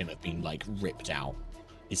 cuts of him have been, like, ripped out.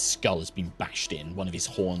 His skull has been bashed in. One of his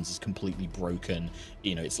horns is completely broken.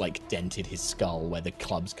 You know, it's, like, dented his skull where the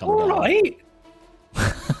clubs come All down. right.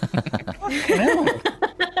 Fucking hell.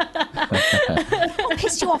 what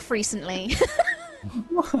pissed you off recently?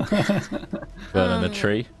 Burning a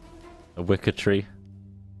tree, a wicker tree.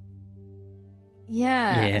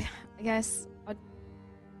 Yeah. Yeah. I guess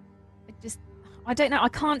I don't know. I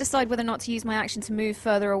can't decide whether or not to use my action to move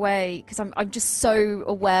further away because I'm just so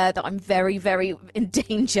aware that I'm very, very in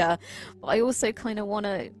danger. But I also kind of want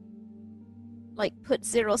to like put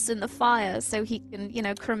Xeros in the fire so he can, you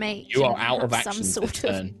know, cremate. You are and out of have actions some this sort of.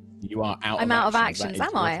 turn. You are out I'm of out of actions. actions, That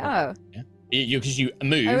is am I? your fault. Oh. Yeah. Because you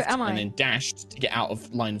moved am I? and then dashed to get out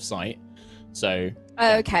of line of sight. So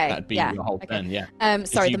Okay. that'd be yeah. your whole okay. turn, yeah.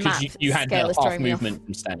 Sorry, the Because map you had scale the is half throwing me off. movement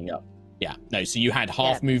from standing up. Yeah, no. So you had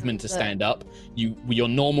half Yeah, movement to the- stand up. Your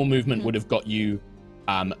normal movement Mhm. would have got you,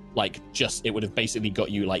 it would have basically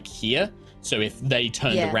got you like here. So if they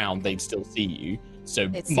turned Yeah. around, they'd still see you. So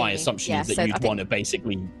They'd see my me. assumption Yeah, is that so I you'd think want to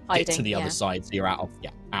basically get to hiding, the other yeah. side, so you're out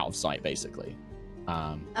of sight basically.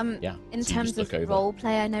 Yeah. In so you terms just of look over. role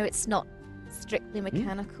play, I know it's not strictly Hmm?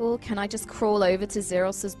 mechanical. Can I just crawl over to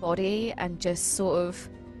Xeros's body and just sort of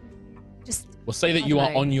We'll say that I you don't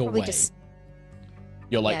are know, on your probably way. just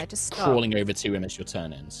You're like yeah, just start. crawling over to him as your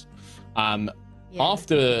turn ends. yeah.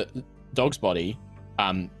 After Dog's body,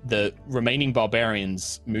 the remaining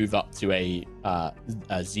barbarians move up to a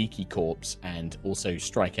Zeke corpse and also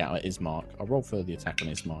strike out at Ismark. I'll roll for the attack on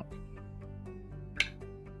Ismark.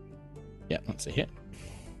 Yeah, that's a hit.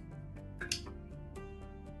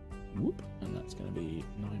 Whoop, and that's going to be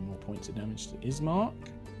 9 more points of damage to Ismark.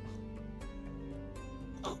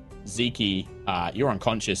 Zeke, you're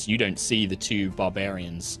unconscious. You don't see the two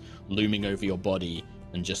barbarians looming over your body,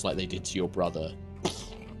 and just like they did to your brother,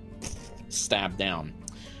 stab down.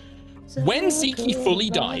 When Zeke fully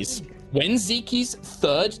dies, when Zeke's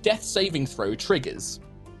third death saving throw triggers,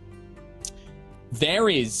 there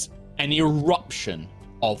is an eruption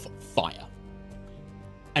of fire.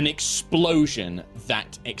 An explosion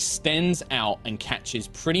that extends out and catches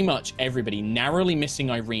pretty much everybody, narrowly missing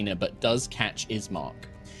Irina, but does catch Ismark.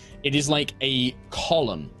 It is like a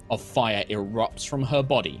column of fire erupts from her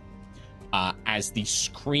body as the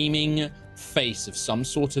screaming face of some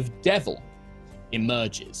sort of devil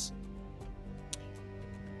emerges.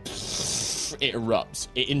 It erupts.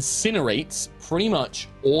 It incinerates pretty much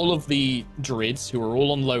all of the druids who are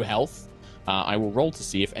all on low health. I will roll to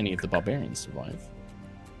see if any of the barbarians survive.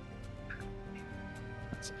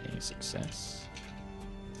 That's a success.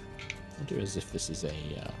 I'll do as if this is a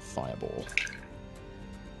fireball.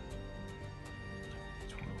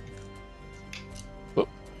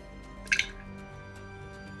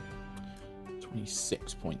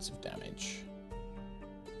 26 points of damage.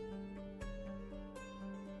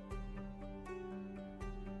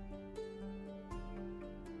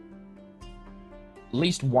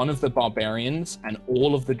 least one of the barbarians and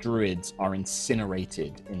all of the druids are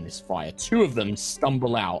incinerated in this fire. Two of them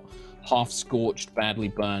stumble out, half scorched, badly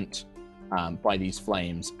burnt by these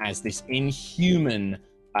flames, as this inhuman,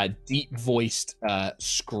 deep-voiced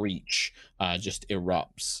screech just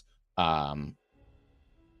erupts. And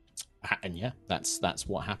yeah, that's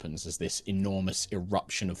what happens as this enormous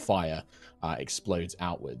eruption of fire explodes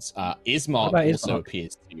outwards. Ismark also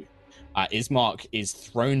appears to. Ismark is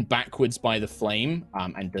thrown backwards by the flame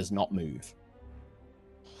and does not move.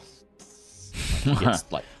 He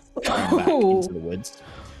gets like thrown back into the woods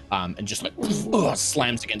and just like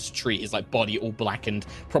slams against a tree. His like body all blackened,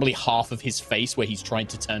 probably half of his face where he's tried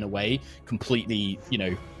to turn away, completely,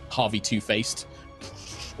 Harvey Two-Faced,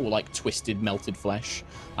 all like twisted, melted flesh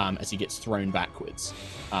as he gets thrown backwards.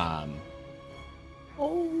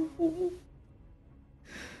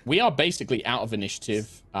 We are basically out of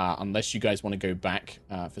initiative, unless you guys want to go back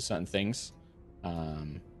for certain things,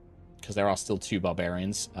 because there are still two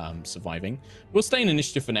barbarians surviving. We'll stay in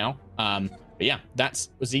initiative for now. But yeah, that's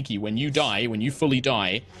Ziki. When you fully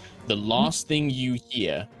die, the last thing you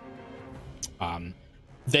hear,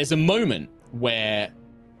 there's a moment where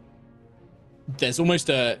there's almost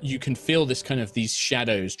you can feel this kind of these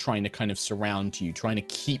shadows trying to kind of surround you, trying to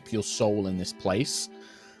keep your soul in this place.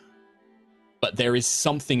 But there is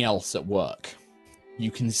something else at work.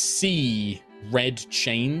 You can see red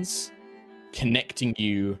chains connecting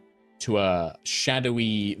you to a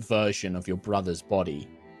shadowy version of your brother's body,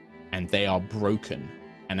 and they are broken.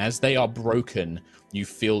 And as they are broken, you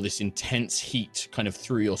feel this intense heat kind of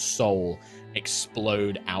through your soul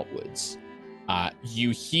explode outwards.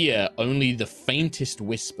 You hear only the faintest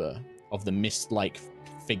whisper of the mist-like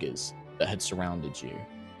figures that had surrounded you.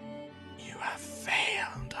 You have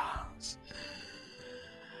failed us.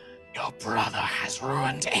 Your brother has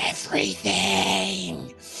ruined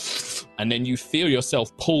everything. And then you feel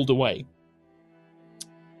yourself pulled away.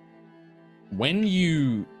 When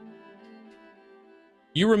you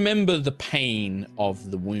remember the pain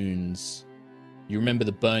of the wounds. You remember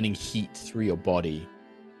the burning heat through your body.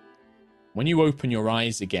 When you open your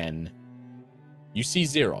eyes again, you see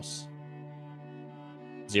Zeros.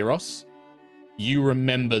 Zeros, you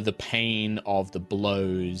remember the pain of the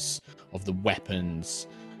blows, of the weapons,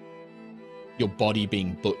 your body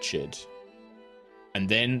being butchered. And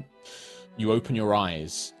then you open your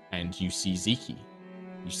eyes and you see Ziki.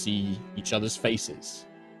 You see each other's faces.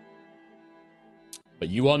 But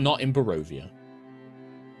you are not in Barovia.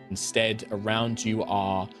 Instead, around you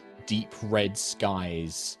are deep red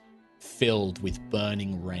skies filled with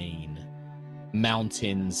burning rain,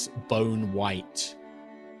 mountains bone white,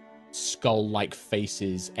 skull-like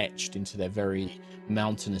faces etched into their very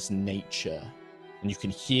mountainous nature, and you can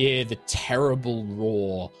hear the terrible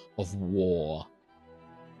roar of war.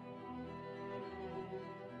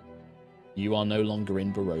 You are no longer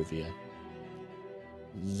in Barovia.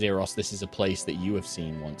 Zeros, this is a place that you have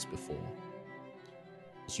seen once before.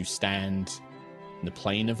 As you stand in the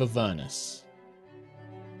plain of Avernus.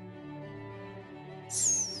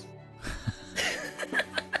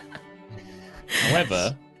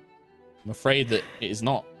 However, I'm afraid that it is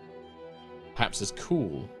not perhaps as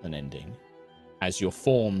cool an ending as your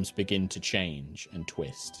forms begin to change and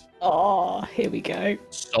twist. Oh, here we go.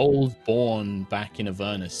 Souls born back in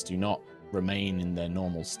Avernus do not remain in their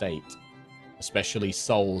normal state, especially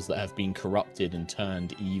souls that have been corrupted and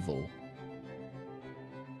turned evil.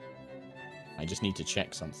 I just need to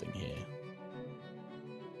check something here,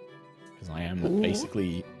 because I am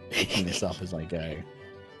basically picking this up as I go.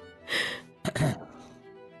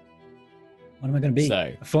 What am I going to be?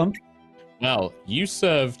 So, a flump? Well, you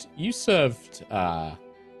served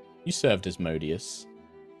Asmodeus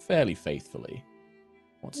fairly faithfully.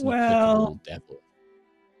 What's an applicable devil?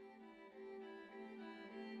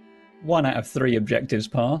 1 out of 3 objectives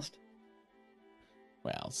passed.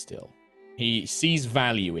 Well, still. He sees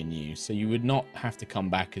value in you, so you would not have to come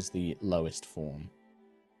back as the lowest form.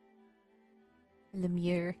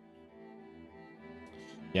 Lemure.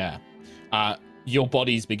 Yeah. Your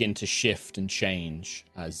bodies begin to shift and change.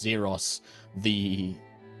 Zeros, the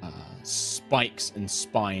spikes and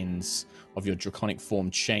spines of your draconic form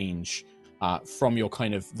change. From your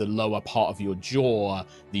kind of the lower part of your jaw,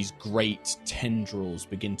 these great tendrils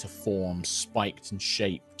begin to form, spiked and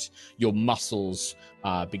shaped. Your muscles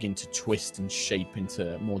begin to twist and shape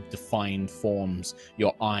into more defined forms.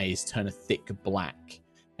 Your eyes turn a thick black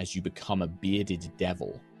as you become a bearded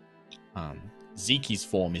devil. Ziki's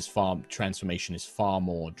transformation is far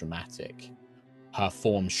more dramatic. Her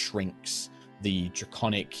form shrinks, the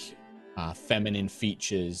draconic feminine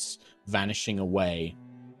features vanishing away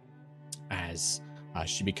as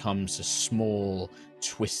She becomes a small,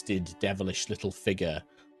 twisted, devilish little figure,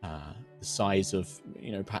 the size of,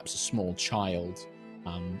 perhaps a small child.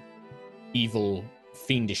 Evil,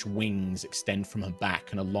 fiendish wings extend from her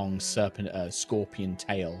back and a long scorpion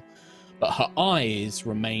tail. But her eyes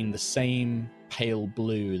remain the same pale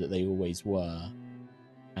blue that they always were,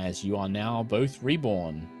 as you are now both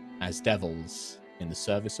reborn as devils in the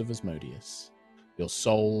service of Asmodeus. Your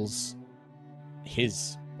souls,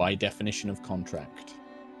 his, by definition of contract.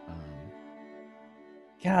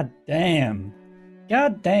 God damn.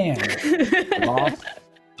 God damn. The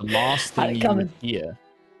last thing you would hear.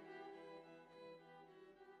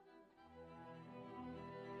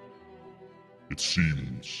 It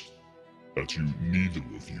seems that neither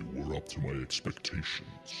of you were up to my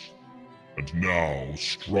expectations. And now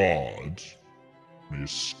Strahd may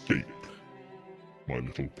escape my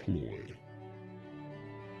little ploy.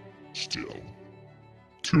 Still,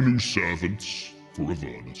 2 new servants for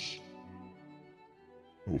Avernus.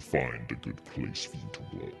 I will find a good place for you to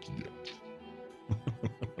work yet.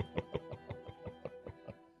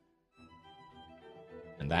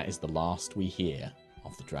 And that is the last we hear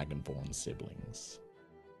of the Dragonborn siblings.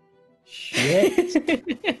 Shit.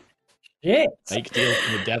 Shit. Fake deal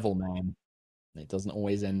from the devil, man. It doesn't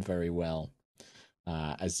always end very well.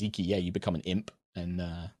 As Ziki, you become an imp, and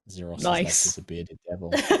Zeros is left as a bearded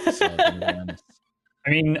devil. I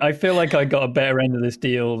mean, I feel like I got a better end of this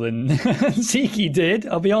deal than Ziki did,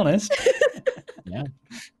 I'll be honest.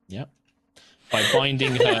 Yeah. By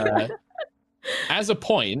binding her... As a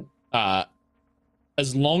point,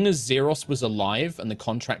 as long as Zeros was alive and the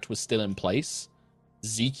contract was still in place,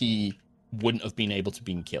 Ziki wouldn't have been able to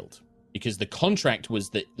be killed. Because the contract was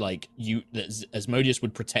that, that Asmodeus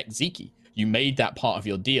would protect Ziki. You made that part of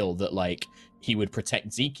your deal that, he would protect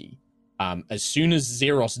Ziki. As soon as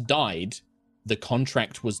Zeros died, the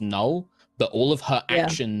contract was null, but all of her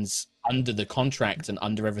actions under the contract and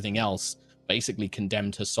under everything else basically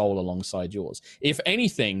condemned her soul alongside yours. If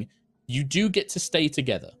anything, you do get to stay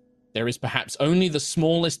together. There is perhaps only the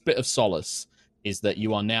smallest bit of solace, is that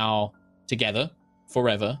you are now together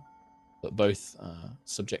forever, but both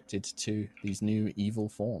subjected to these new evil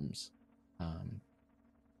forms.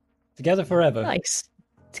 Together forever. Nice.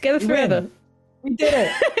 Together forever. We did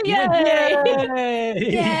it.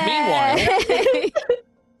 Yay!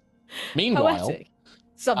 Meanwhile, Poetic.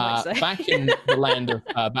 Some might say. back in the land of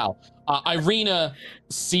Val, Irina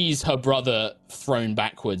sees her brother thrown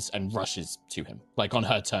backwards and rushes to him. On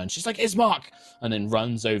her turn, she's like, Ismark! And then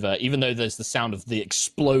runs over. Even though there's the sound of the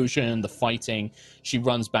explosion, the fighting, she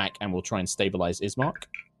runs back and will try and stabilize Ismark.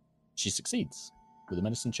 She succeeds with a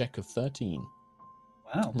medicine check of 13.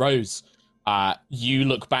 Wow. Rose, you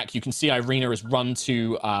look back. You can see Irina has run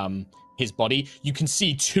to his body. You can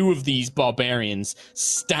see 2 of these barbarians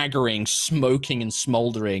staggering, smoking and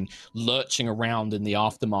smoldering, lurching around in the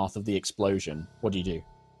aftermath of the explosion. What do you do?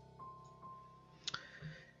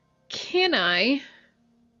 Can I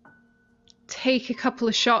take a couple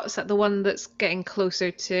of shots at the one that's getting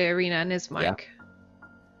closer to Irina and Ismark? Yeah.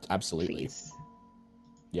 Absolutely. Please.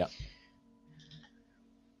 Yep.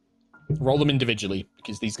 Roll them individually,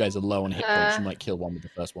 because these guys are low on hit points. You might kill one with the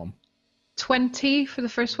first one. 20 for the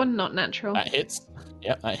first one, not natural. That hits.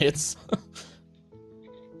 Yep, that hits.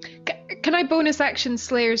 Can I bonus action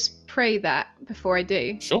Slayer's Prey that before I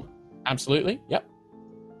do? Sure. Absolutely. Yep.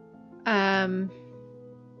 I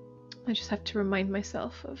just have to remind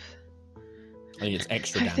myself of I think it's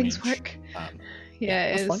extra how damage. things work.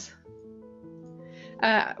 Yeah, it that's is.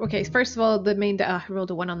 Okay, first of all, the main... I rolled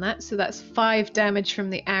a 1 on that, so that's 5 damage from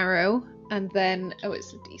the arrow, and then... Oh,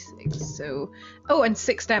 it's a d6, so... Oh, and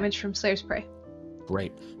 6 damage from Slayer's Prey.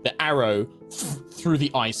 Great. The arrow through the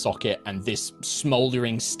eye socket, and this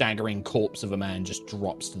smoldering, staggering corpse of a man just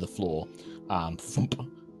drops to the floor.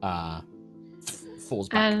 Falls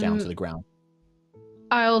back down to the ground.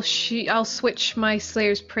 I'll switch my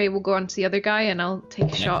Slayer's Prey, we'll go on to the other guy, and I'll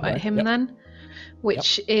take a shot at him then.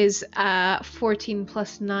 Which is 14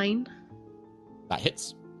 plus 9. That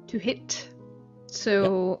hits. To hit.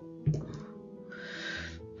 So...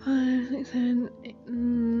 5, 6, 7, 8,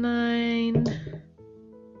 9...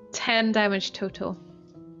 10 damage total.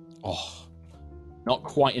 Oh, not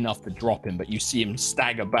quite enough to drop him, but you see him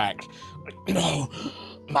stagger back. No,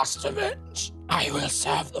 Master Venge, I will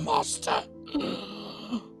serve the master.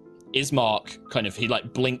 Ismark he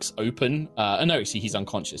blinks open. No, see, he's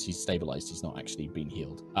unconscious. He's stabilized. He's not actually been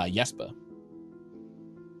healed. Jesper.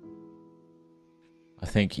 I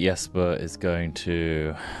think Jesper is going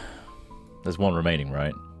to... There's one remaining,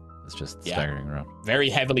 right? that's just Yeah. staggering around. Very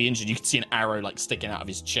heavily injured. You can see an arrow like sticking out of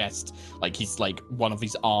his chest. Like he's like one of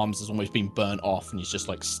his arms has almost been burnt off, and he's just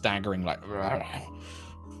like staggering like.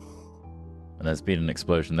 And there's been an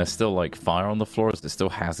explosion. There's still like fire on the floor. Is there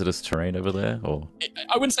still hazardous terrain over there? Or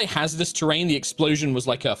I wouldn't say hazardous terrain. The explosion was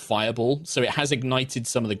like a fireball, so it has ignited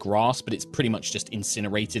some of the grass, but it's pretty much just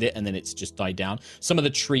incinerated it, and then it's just died down. Some of the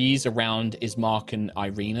trees around Ismark and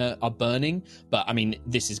Irina are burning, but I mean,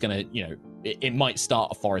 this is gonna, it might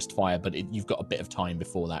start a forest fire, but you've got a bit of time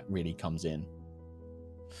before that really comes in.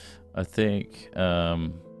 I think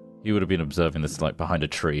he would have been observing this like behind a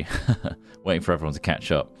tree, waiting for everyone to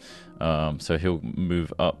catch up. So he'll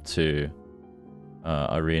move up to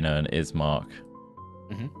Irina and Ismark.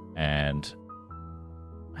 Mhm. And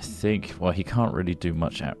I think, well, he can't really do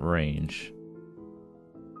much at range,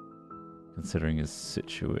 considering his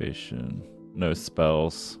situation. No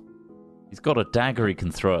spells. He's got a dagger he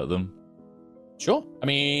can throw at them. Sure. I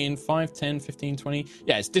mean, 5, 10, 15, 20.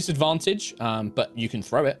 Yeah, it's disadvantage, but you can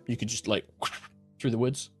throw it. You could just like through the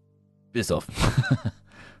woods. Piss off.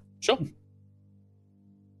 Sure.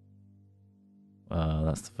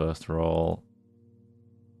 That's the first roll.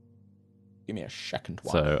 Give me a second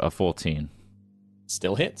one. So a 14.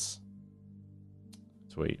 Still hits.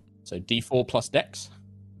 Sweet. So D4 plus Dex.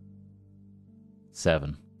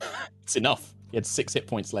 7. It's enough. He had 6 hit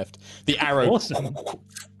points left. The arrow Awesome.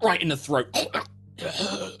 right in the throat.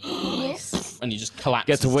 And he just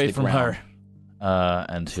collapses. Get away to the from ground. her.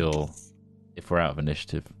 And he'll, if we're out of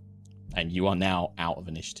initiative. And you are now out of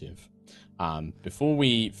initiative. Before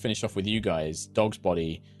we finish off with you guys, Dog's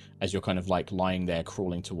Body, as you're kind of like lying there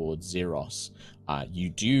crawling towards Xeros, you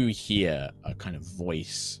do hear a kind of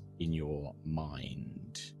voice in your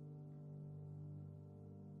mind.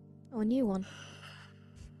 Oh, a new one.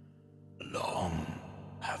 Long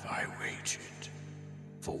have I waited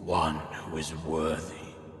for one who is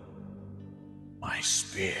worthy. My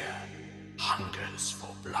spear hungers for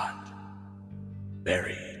blood,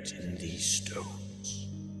 buried in these stones.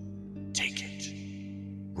 Take it,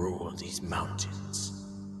 rule these mountains,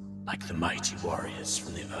 like the mighty warriors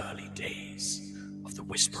from the early days of the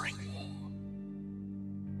Whispering War.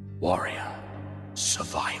 Warrior,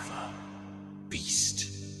 survivor, beast,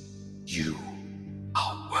 you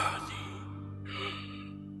are worthy.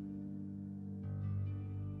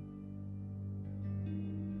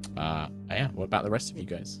 Yeah, what about the rest of you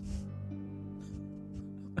guys?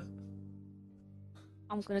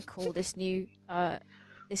 I'm gonna call this new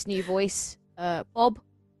voice Bob.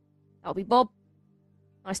 That'll be Bob.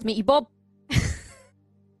 Nice to meet you, Bob.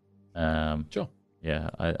 Sure. Yeah,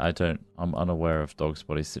 I'm unaware of Dog's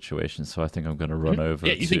Body's situation, so I think I'm going to run over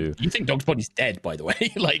Yeah, to... you think Dog's Body's dead, by the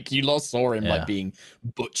way. Like, you last saw him, Yeah. like, being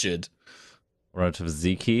butchered. Run over to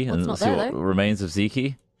Zeke Well, and it's see not what there, remains of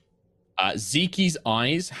Zeke. Zeke's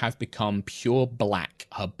eyes have become pure black.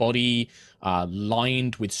 Her body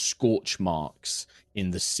lined with scorch marks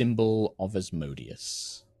in the symbol of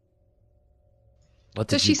Asmodeus. What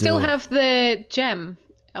did Does you she still do? have the gem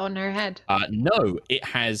on her head? No, it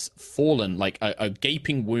has fallen. Like, a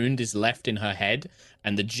gaping wound is left in her head,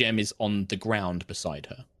 and the gem is on the ground beside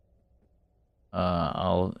her.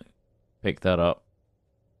 I'll pick that up.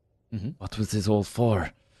 Mhm. What was this all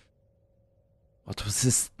for? What was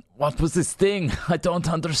this? What was this thing? I don't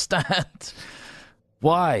understand.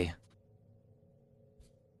 Why?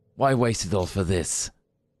 Why waste it all for this?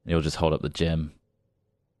 And he'll just hold up the gem.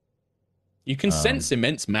 You can sense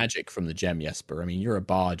immense magic from the gem, Jesper. I mean, you're a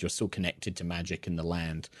bard. You're still connected to magic in the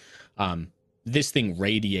land. This thing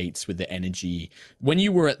radiates with the energy. When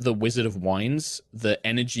you were at the Wizard of Wines, the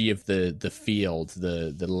energy of the field,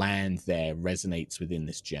 the land there resonates within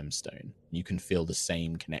this gemstone. You can feel the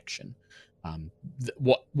same connection.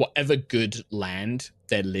 Whatever good land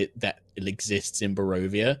that exists in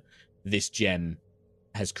Barovia, this gem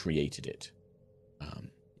has created it.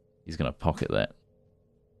 He's going to pocket that.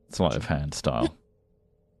 Sleight of hand style.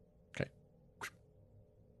 Okay.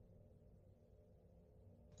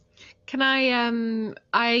 Can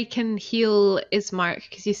I can heal Ismark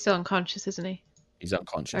because he's still unconscious, isn't he? He's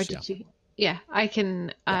unconscious. Or did you? Yeah, I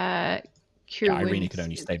can cure Yeah, Irina wounds could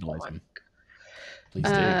only in stabilize Ismark. him. Please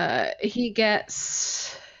do. He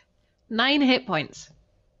gets 9 hit points.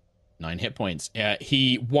 9 hit points.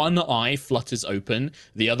 One eye flutters open.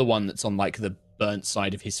 The other one that's on like the burnt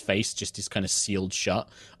side of his face just is kind of sealed shut.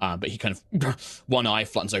 But he kind of one eye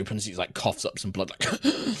flutters open as he like coughs up some blood.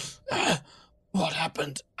 Like, what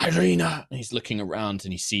happened, Irina? And he's looking around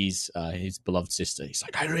and he sees his beloved sister. He's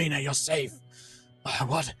like, Irina, you're safe.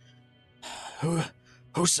 What?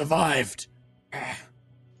 Who survived?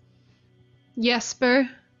 Jesper,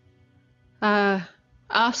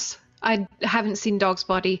 us, I haven't seen Dog's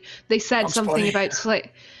body. They said Dog's something body. about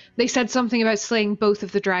They said something about slaying both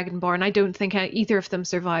of the Dragonborn. I don't think either of them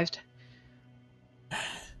survived.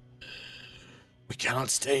 We cannot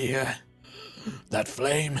stay here. That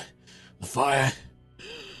flame, the fire.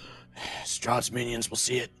 Strahd's minions will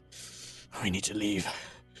see it. We need to leave.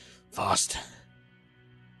 Fast.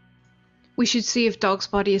 We should see if Dog's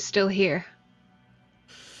body is still here.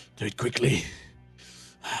 Do it quickly.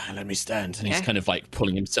 Let me stand. And he's kind of like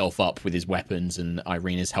pulling himself up with his weapons, and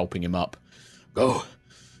Irene is helping him up. Go.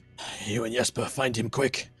 You and Jesper find him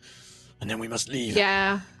quick. And then we must leave.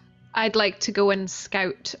 Yeah. I'd like to go and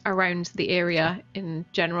scout around the area in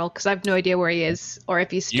general, because I have no idea where he is, or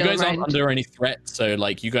if he's still You guys around. aren't under any threat, so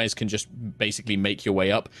like you guys can just basically make your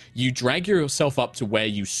way up. You drag yourself up to where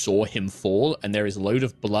you saw him fall, and there is a load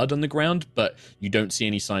of blood on the ground, but you don't see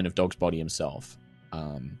any sign of Dog's body himself.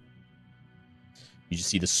 You just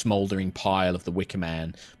see the smoldering pile of the Wicker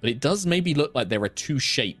Man, but it does maybe look like there are two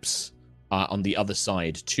shapes on the other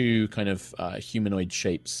side, two kind of humanoid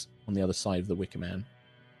shapes on the other side of the Wicker Man.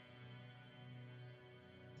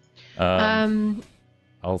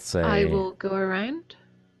 I'll say I will go around.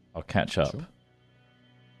 I'll catch up. Sure.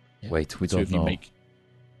 Yeah. Wait, we So don't if you know make-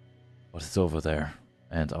 what is over there,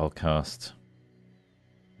 and I'll cast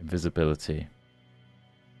invisibility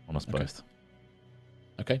on us Okay. both.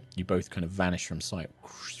 Okay, you both kind of vanish from sight.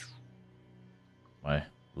 My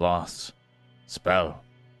last spell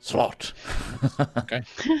slot. Okay,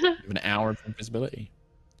 you have an hour of invisibility.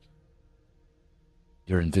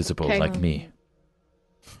 You're invisible Okay. like me.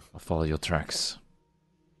 I'll follow your tracks.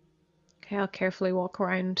 Okay, I'll carefully walk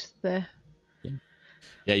around the...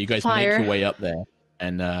 Yeah, you guys Fire. make your way up there,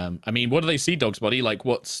 and I mean, what do they see? Dog's body? Like,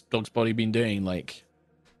 what's Dog's body been doing? Like,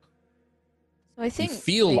 So I think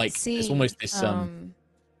feel they'd like it's almost this, go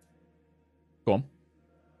on.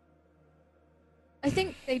 I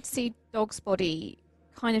think they'd see Dog's body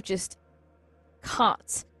kind of just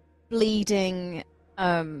cut, bleeding,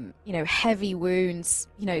 heavy wounds,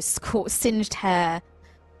 singed hair,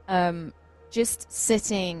 just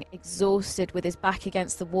sitting exhausted with his back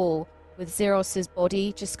against the wall, with Xeros's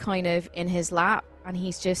body just kind of in his lap, and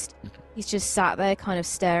he's just sat there kind of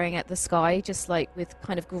staring at the sky, just like with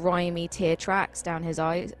kind of grimy tear tracks down his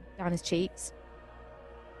eyes, down his cheeks.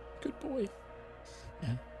 Good boy.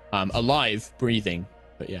 Yeah. Alive, breathing,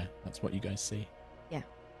 but yeah, that's what you guys see. Yeah.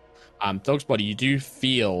 Dog's body, you do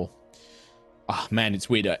feel. Oh man, it's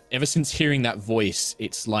weird. Ever since hearing that voice,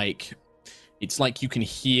 it's like you can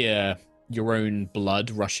hear your own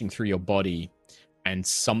blood rushing through your body, and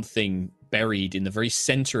something buried in the very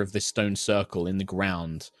center of this stone circle in the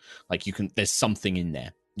ground. Like there's something in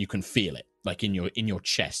there. You can feel it, like in your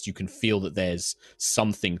chest. You can feel that there's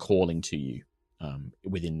something calling to you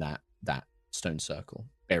within that stone circle,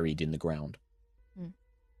 buried in the ground.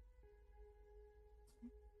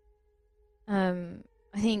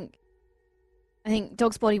 I think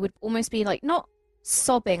Dog's body would almost be like not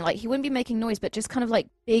sobbing, like he wouldn't be making noise, but just kind of like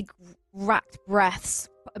big racked breaths,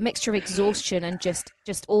 a mixture of exhaustion and just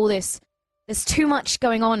all this. There's too much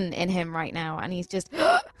going on in him right now, and he's just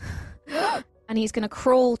and he's gonna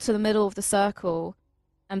crawl to the middle of the circle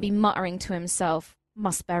and be muttering to himself,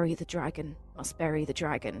 "Must bury the dragon, must bury the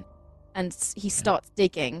dragon." And he starts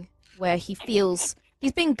digging where he feels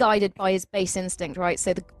he's being guided by his base instinct, right?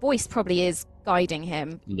 So the voice probably is guiding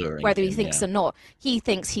him, Luring whether he him, thinks yeah. or not. He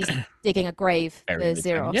thinks he's digging a grave for Burying the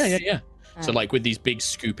dragon. Xeros. Yeah. So Um, like with these big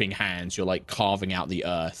scooping hands, you're like carving out the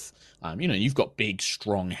earth. You've got big,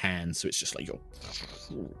 strong hands, so it's just like you're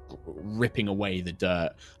ripping away the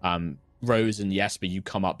dirt. Rose and Jesper, you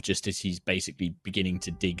come up just as he's basically beginning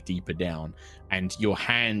to dig deeper down, and your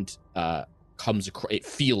hand comes across. It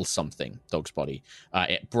feels something, Dog's body.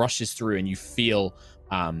 It brushes through, and you feel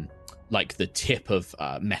like the tip of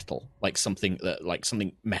metal, like something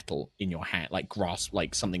metal in your hand, like grass,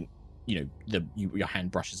 like something. Your hand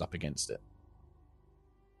brushes up against it.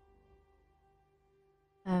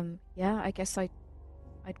 yeah, I guess I'd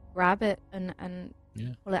grab it and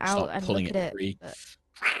Yeah. pull it Start out and pulling look it at free. it. But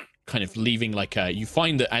Kind of leaving you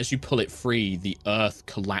find that as you pull it free, the earth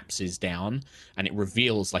collapses down, and it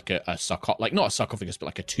reveals like a sarcophagus, not a sarcophagus, but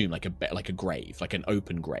like a tomb, like a grave, like an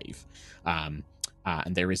open grave. And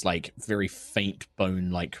there is like very faint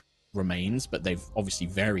bone like remains, but they've obviously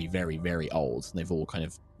very, very, very old, and they've all kind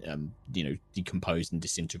of decomposed and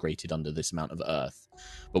disintegrated under this amount of earth.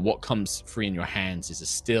 But what comes free in your hands is a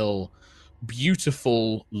still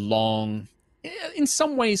beautiful, long, in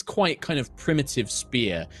some ways quite kind of primitive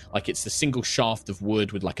spear. Like it's a single shaft of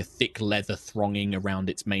wood with like a thick leather thronging around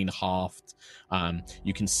its main haft.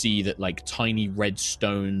 You can see that like tiny red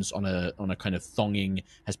stones on a kind of thonging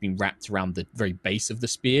has been wrapped around the very base of the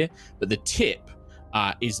spear, but the tip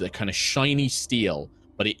is the kind of shiny steel,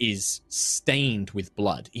 but it is stained with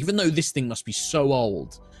blood. Even though this thing must be so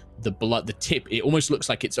old, the tip, it almost looks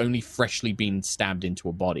like it's only freshly been stabbed into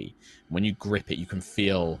a body. When you grip it, you can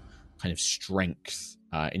feel kind of strength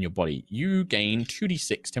in your body. You gain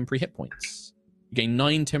 2d6 temporary hit points. You gain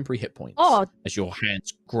 9 temporary hit points as your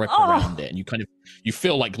hands grip around it, and you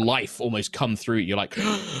feel like life almost come through. You're like,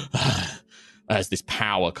 as this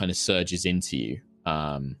power kind of surges into you.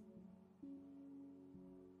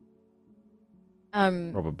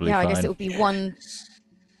 Probably yeah, I guess fine. it would be one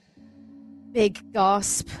big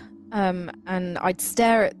gasp, and I'd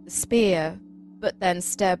stare at the spear, but then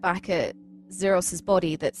stare back at Xeros's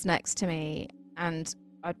body that's next to me, and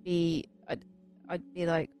I'd be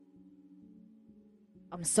like,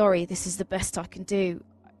 I'm sorry, this is the best I can do.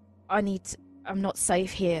 I'm not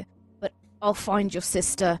safe here, but I'll find your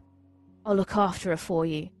sister. I'll look after her for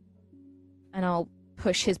you. And I'll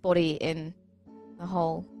push his body in the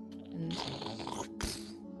hole. And,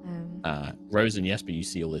 Rose and Jesper, you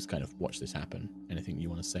see all this kind of watch this happen. Anything you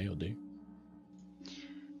want to say or do?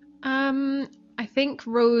 I think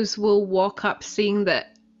Rose will walk up, seeing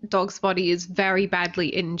that Dog's body is very badly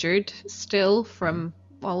injured still from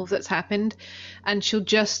all that's happened, and she'll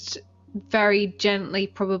just very gently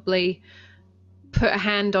probably put a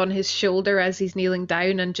hand on his shoulder as he's kneeling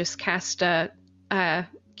down and just cast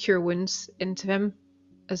Cure Wounds into him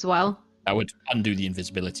as well. That would undo the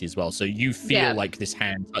invisibility as well. So you feel like this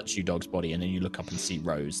hand touch you, Dog's body, and then you look up and see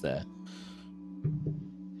Rose there.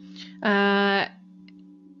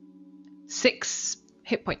 6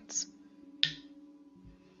 hit points.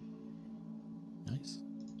 Nice.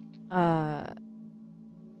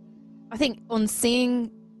 I think on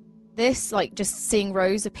seeing this, like just seeing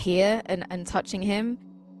Rose appear and touching him,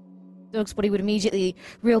 Dog's body would immediately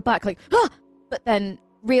reel back, like, ah! But then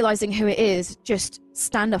realizing who it is, just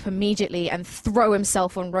stand up immediately and throw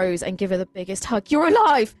himself on Rose and give her the biggest hug. You're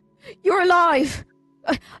alive! You're alive!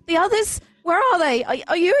 The others, where are they?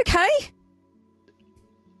 Are you okay?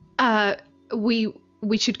 We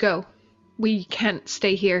should go. We can't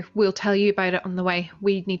stay here. We'll tell you about it on the way.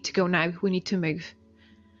 We need to go now. We need to move.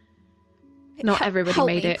 Not everybody help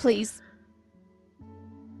made me, it. Please.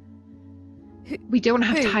 We don't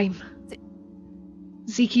have Who? time.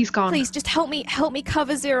 Zeke's gone. Please, just help me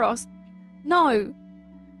cover Xeros. No.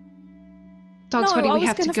 Dog's body, I we was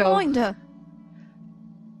have to gonna go. find her.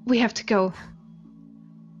 We have to go.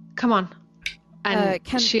 Come on. And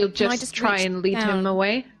she'll can I just try reach and lead him down?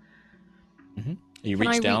 away. You Can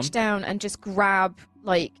I reach down. reach down and just grab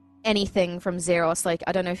like anything from Xeros? Like,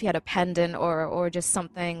 I don't know if he had a pendant or just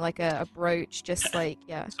something like a brooch, just like,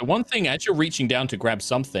 yeah. So one thing, as you're reaching down to grab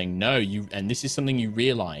something, and this is something you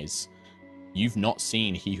realize, you've not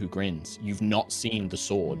seen He Who Grins. You've not seen the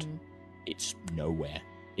sword. It's nowhere.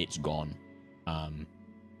 It's gone.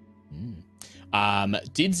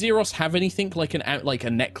 Did Xeros have anything like a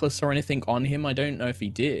necklace or anything on him? I don't know if he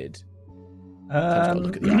did. I've got to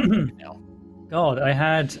look at the artwork now. God, I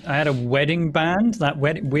had a wedding band, that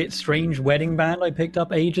weird, strange wedding band I picked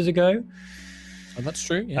up ages ago. Oh, that's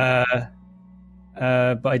true. Yeah.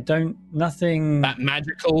 But I don't. Nothing. That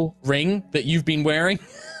magical ring that you've been wearing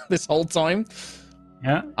this whole time.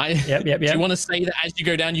 Yeah. Yep. Do you want to say that as you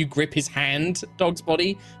go down, you grip his hand, Dog's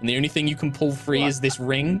body, and the only thing you can pull free is this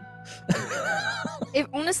ring? If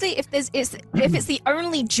it's the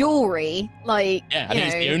only jewelry, like, yeah, I think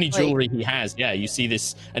it's the only jewelry he has. Yeah, you see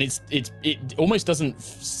this, and it almost doesn't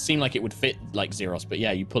seem like it would fit like Xeros, but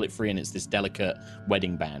yeah, you pull it free, and it's this delicate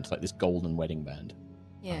wedding band, like this golden wedding band.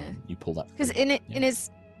 Yeah, you pull that because in his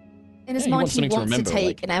mind he wants he wants to remember,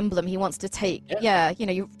 take an emblem. He wants to take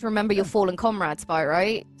you remember your fallen comrades by,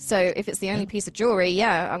 right? So if it's the only piece of jewelry,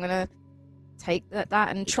 I'm gonna take that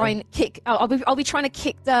and try and kick. I'll be trying to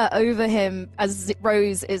kick dirt over him as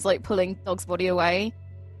Rose is like pulling Dog's body away.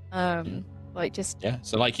 Like just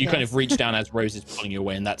so like you kind of reach down as Rose is pulling you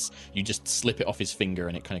away, and that's you just slip it off his finger,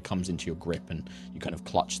 and it kind of comes into your grip, and you kind of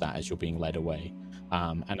clutch that as you're being led away.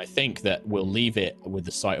 And I think that we'll leave it with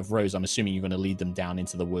the sight of Rose. I'm assuming you're going to lead them down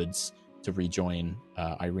into the woods to rejoin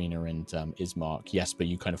Irina and Ismark. Yes, but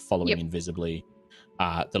you kind of following invisibly.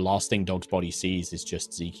 The last thing Dog's body sees is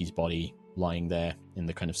just Zeke's body lying there in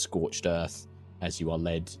the kind of scorched earth as you are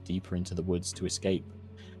led deeper into the woods to escape.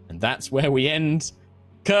 And that's where we end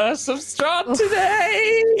Curse of Strahd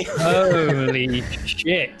today! Holy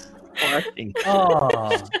shit. Oh,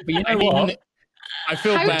 but you know what? I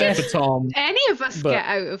feel How bad did for Tom. any of us But- get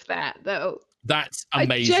out of that, though? That's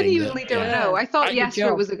amazing. I genuinely don't know. I thought Good Jesper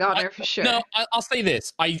job. was a goner for sure. No, I'll say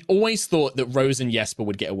this. I always thought that Rose and Jesper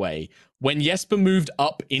would get away. When Jesper moved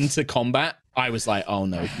up into combat, I was like, oh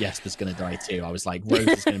no, Jesper's going to die too. I was like, Rose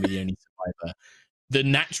is going to be the only survivor. The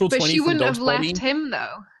natural but 20 she from wouldn't Dog's have left body, him,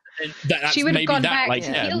 though. that's She would have maybe gone that. back Like,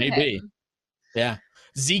 to yeah, heal maybe. him. Yeah.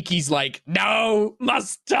 Zeke's like, no,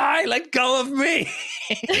 must die. Let go of me.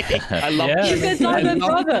 I love Yeah. You it. could die I their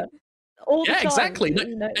love it. brother. All the Yeah, time. exactly.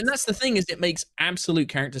 You know, And that's the thing, is it makes absolute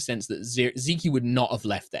character sense that Zeke would not have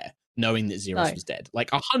left there knowing that Zeros No. was dead.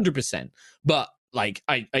 Like 100%. But like,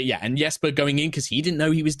 yeah, and Jesper going in because he didn't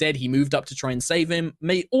know he was dead. He moved up to try and save him.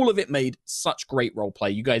 All of it made such great role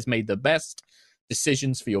play. You guys made the best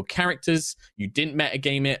decisions for your characters. You didn't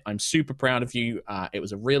metagame it. I'm super proud of you. It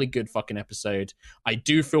was a really good fucking episode. I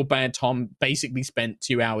do feel bad. Tom basically spent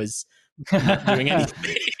 2 hours not doing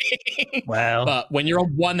anything. Well, But when you're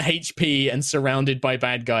on 1 HP and surrounded by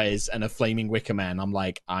bad guys and a flaming Wicker Man, I'm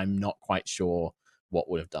like, I'm not quite sure what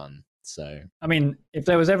would have done. So I mean, if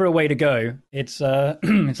there was ever a way to go, it's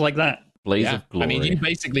it's like that. Blaze yeah, of glory. I mean, you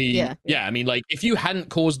basically, Yeah. I mean, like if you hadn't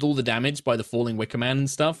caused all the damage by the falling Wicker Man and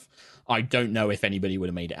stuff, I don't know if anybody would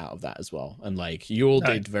have made it out of that as well. And like you all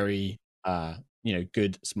No. did very,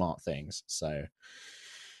 good, smart things. So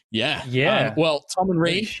yeah, Yeah. well, Tom and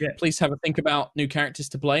Holy Ree, shit. please have a think about new characters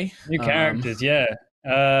to play. New characters, yeah.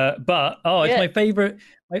 But it's Yeah. my favorite.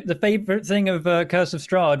 The favorite thing of Curse of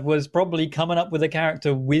Strahd was probably coming up with a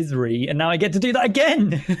character with Ree, and now I get to do that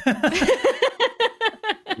again.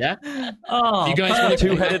 Yeah. Oh, You guys want to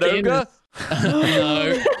Two-headed ogre?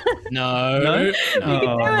 No. No?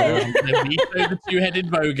 Oh. The veto the two-headed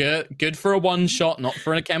Voga. Good for a one-shot, not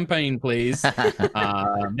for a campaign, please.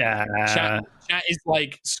 Nah. Chat is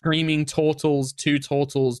like screaming turtles, two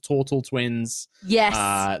turtles, turtle twins. Yes.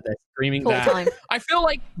 They're screaming Full that. time. I feel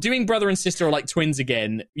like doing brother and sister are like twins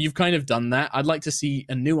again. You've kind of done that. I'd like to see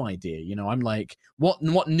a new idea. You know, I'm like, what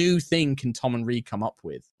new thing can Tom and Ree come up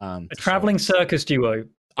with? A traveling circus duo.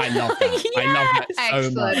 I love that. I love that so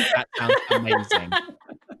Excellent. much. That sounds amazing.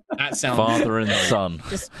 That sounds Father and son.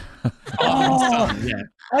 Father and Oh. son, yeah.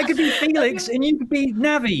 I could be Felix, and you could be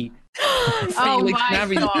Navi. Oh Felix my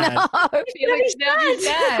Navi's God. dad. No. Felix Navi's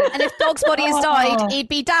dad. And if Dog's body has died, he'd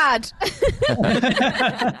be dad.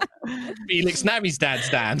 Felix Navi's dad's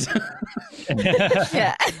dad.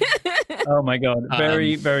 Yeah. Oh my god,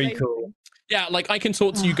 very cool. Yeah, like I can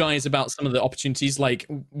talk to you guys about some of the opportunities, like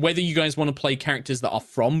whether you guys want to play characters that are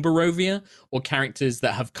from Barovia or characters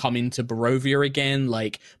that have come into Barovia again,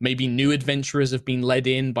 like maybe new adventurers have been led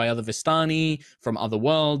in by other Vistani from other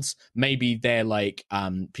worlds. Maybe they're like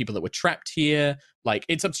people that were trapped here. Like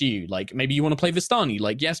it's up to you. Like maybe you want to play Vistani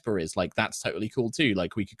like Jesper is. Like that's totally cool too.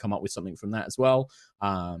 Like we could come up with something from that as well.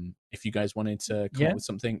 If you guys wanted to come up with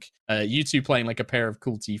something, you two playing like a pair of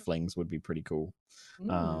cool tieflings would be pretty cool.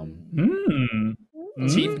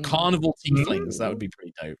 Carnival tieflings, that would be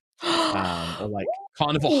pretty dope. Or like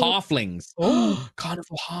carnival halflings.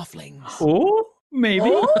 Carnival halflings. Oh, maybe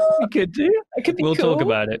we could do. It could be We'll cool. talk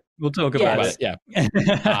about it. We'll talk about But, it. yeah.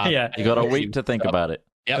 Yeah, You got a week to think about it.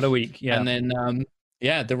 Yep. about a week. Yeah. And then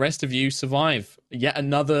the rest of you survive yet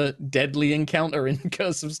another deadly encounter in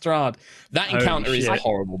Curse of Strahd. That Holy encounter is shit.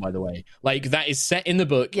 horrible, by the way. Like that is set in the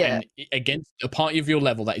book, Yeah. and against a party of your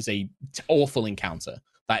level, that is a awful encounter.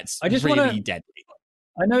 That's I just really wanna- deadly.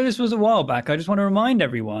 I know this was a while back. I just want to remind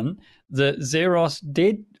everyone that Zeros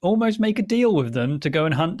did almost make a deal with them to go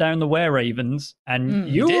and hunt down the Were-Ravens, and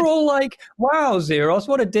you did. were all like, "Wow, Zeros,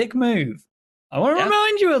 what a dick move!" I want to Yeah.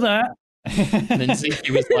 remind you of that. And then Zinky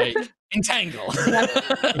was like, entangle.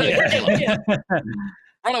 Yeah.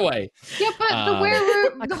 Run away. Yeah, but the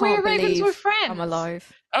I the can't were-ravens believe were friends. I'm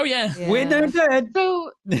alive. Oh yeah. Yeah. We're no dead.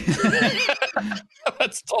 So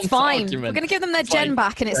That's Tom's It's fine. argument. We're going to give them their It's gen like,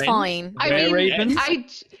 back and it's friends. fine. I mean, Were-Ravens? I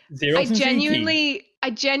Zeros and Zinky.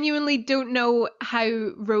 I genuinely don't know how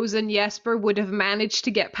Rose and Jesper would have managed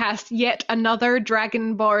to get past yet another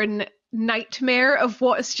Dragonborn nightmare of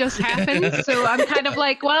what's just happened. So I'm kind of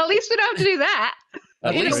like, well, at least we don't have to do that.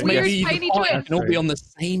 At In a least weird, maybe tiny the party twist. can all be on the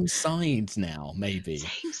same side now. Maybe.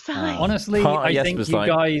 Same side. Honestly, Part of I yes think was you like-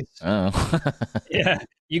 guys, Oh.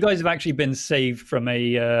 you guys have actually been saved from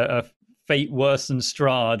a fate worse than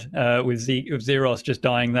Strahd with Zeros just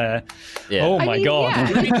dying there. Yeah. Oh I my mean, god. yeah.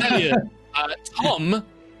 Let me tell you, Tom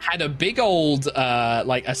had a big old,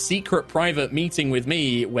 like a secret private meeting with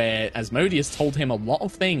me where Asmodeus told him a lot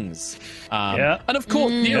of things. Yeah. And of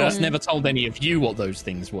course, Zeros never told any of you what those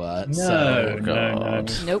things were. No, so, no.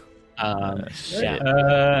 Nope.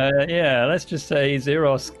 yeah. Yeah, let's just say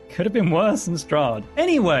Zeros could have been worse than Strahd.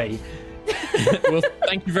 Anyway, Well,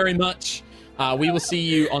 thank you very much. We will see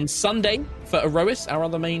you on Sunday for Erois, our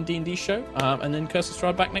other main D&D show, and then Curse of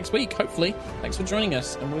Strahd back next week, hopefully. Thanks for joining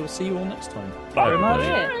us, and we will see you all next time. Bye.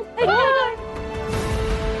 Yeah. Hey, bye, guys.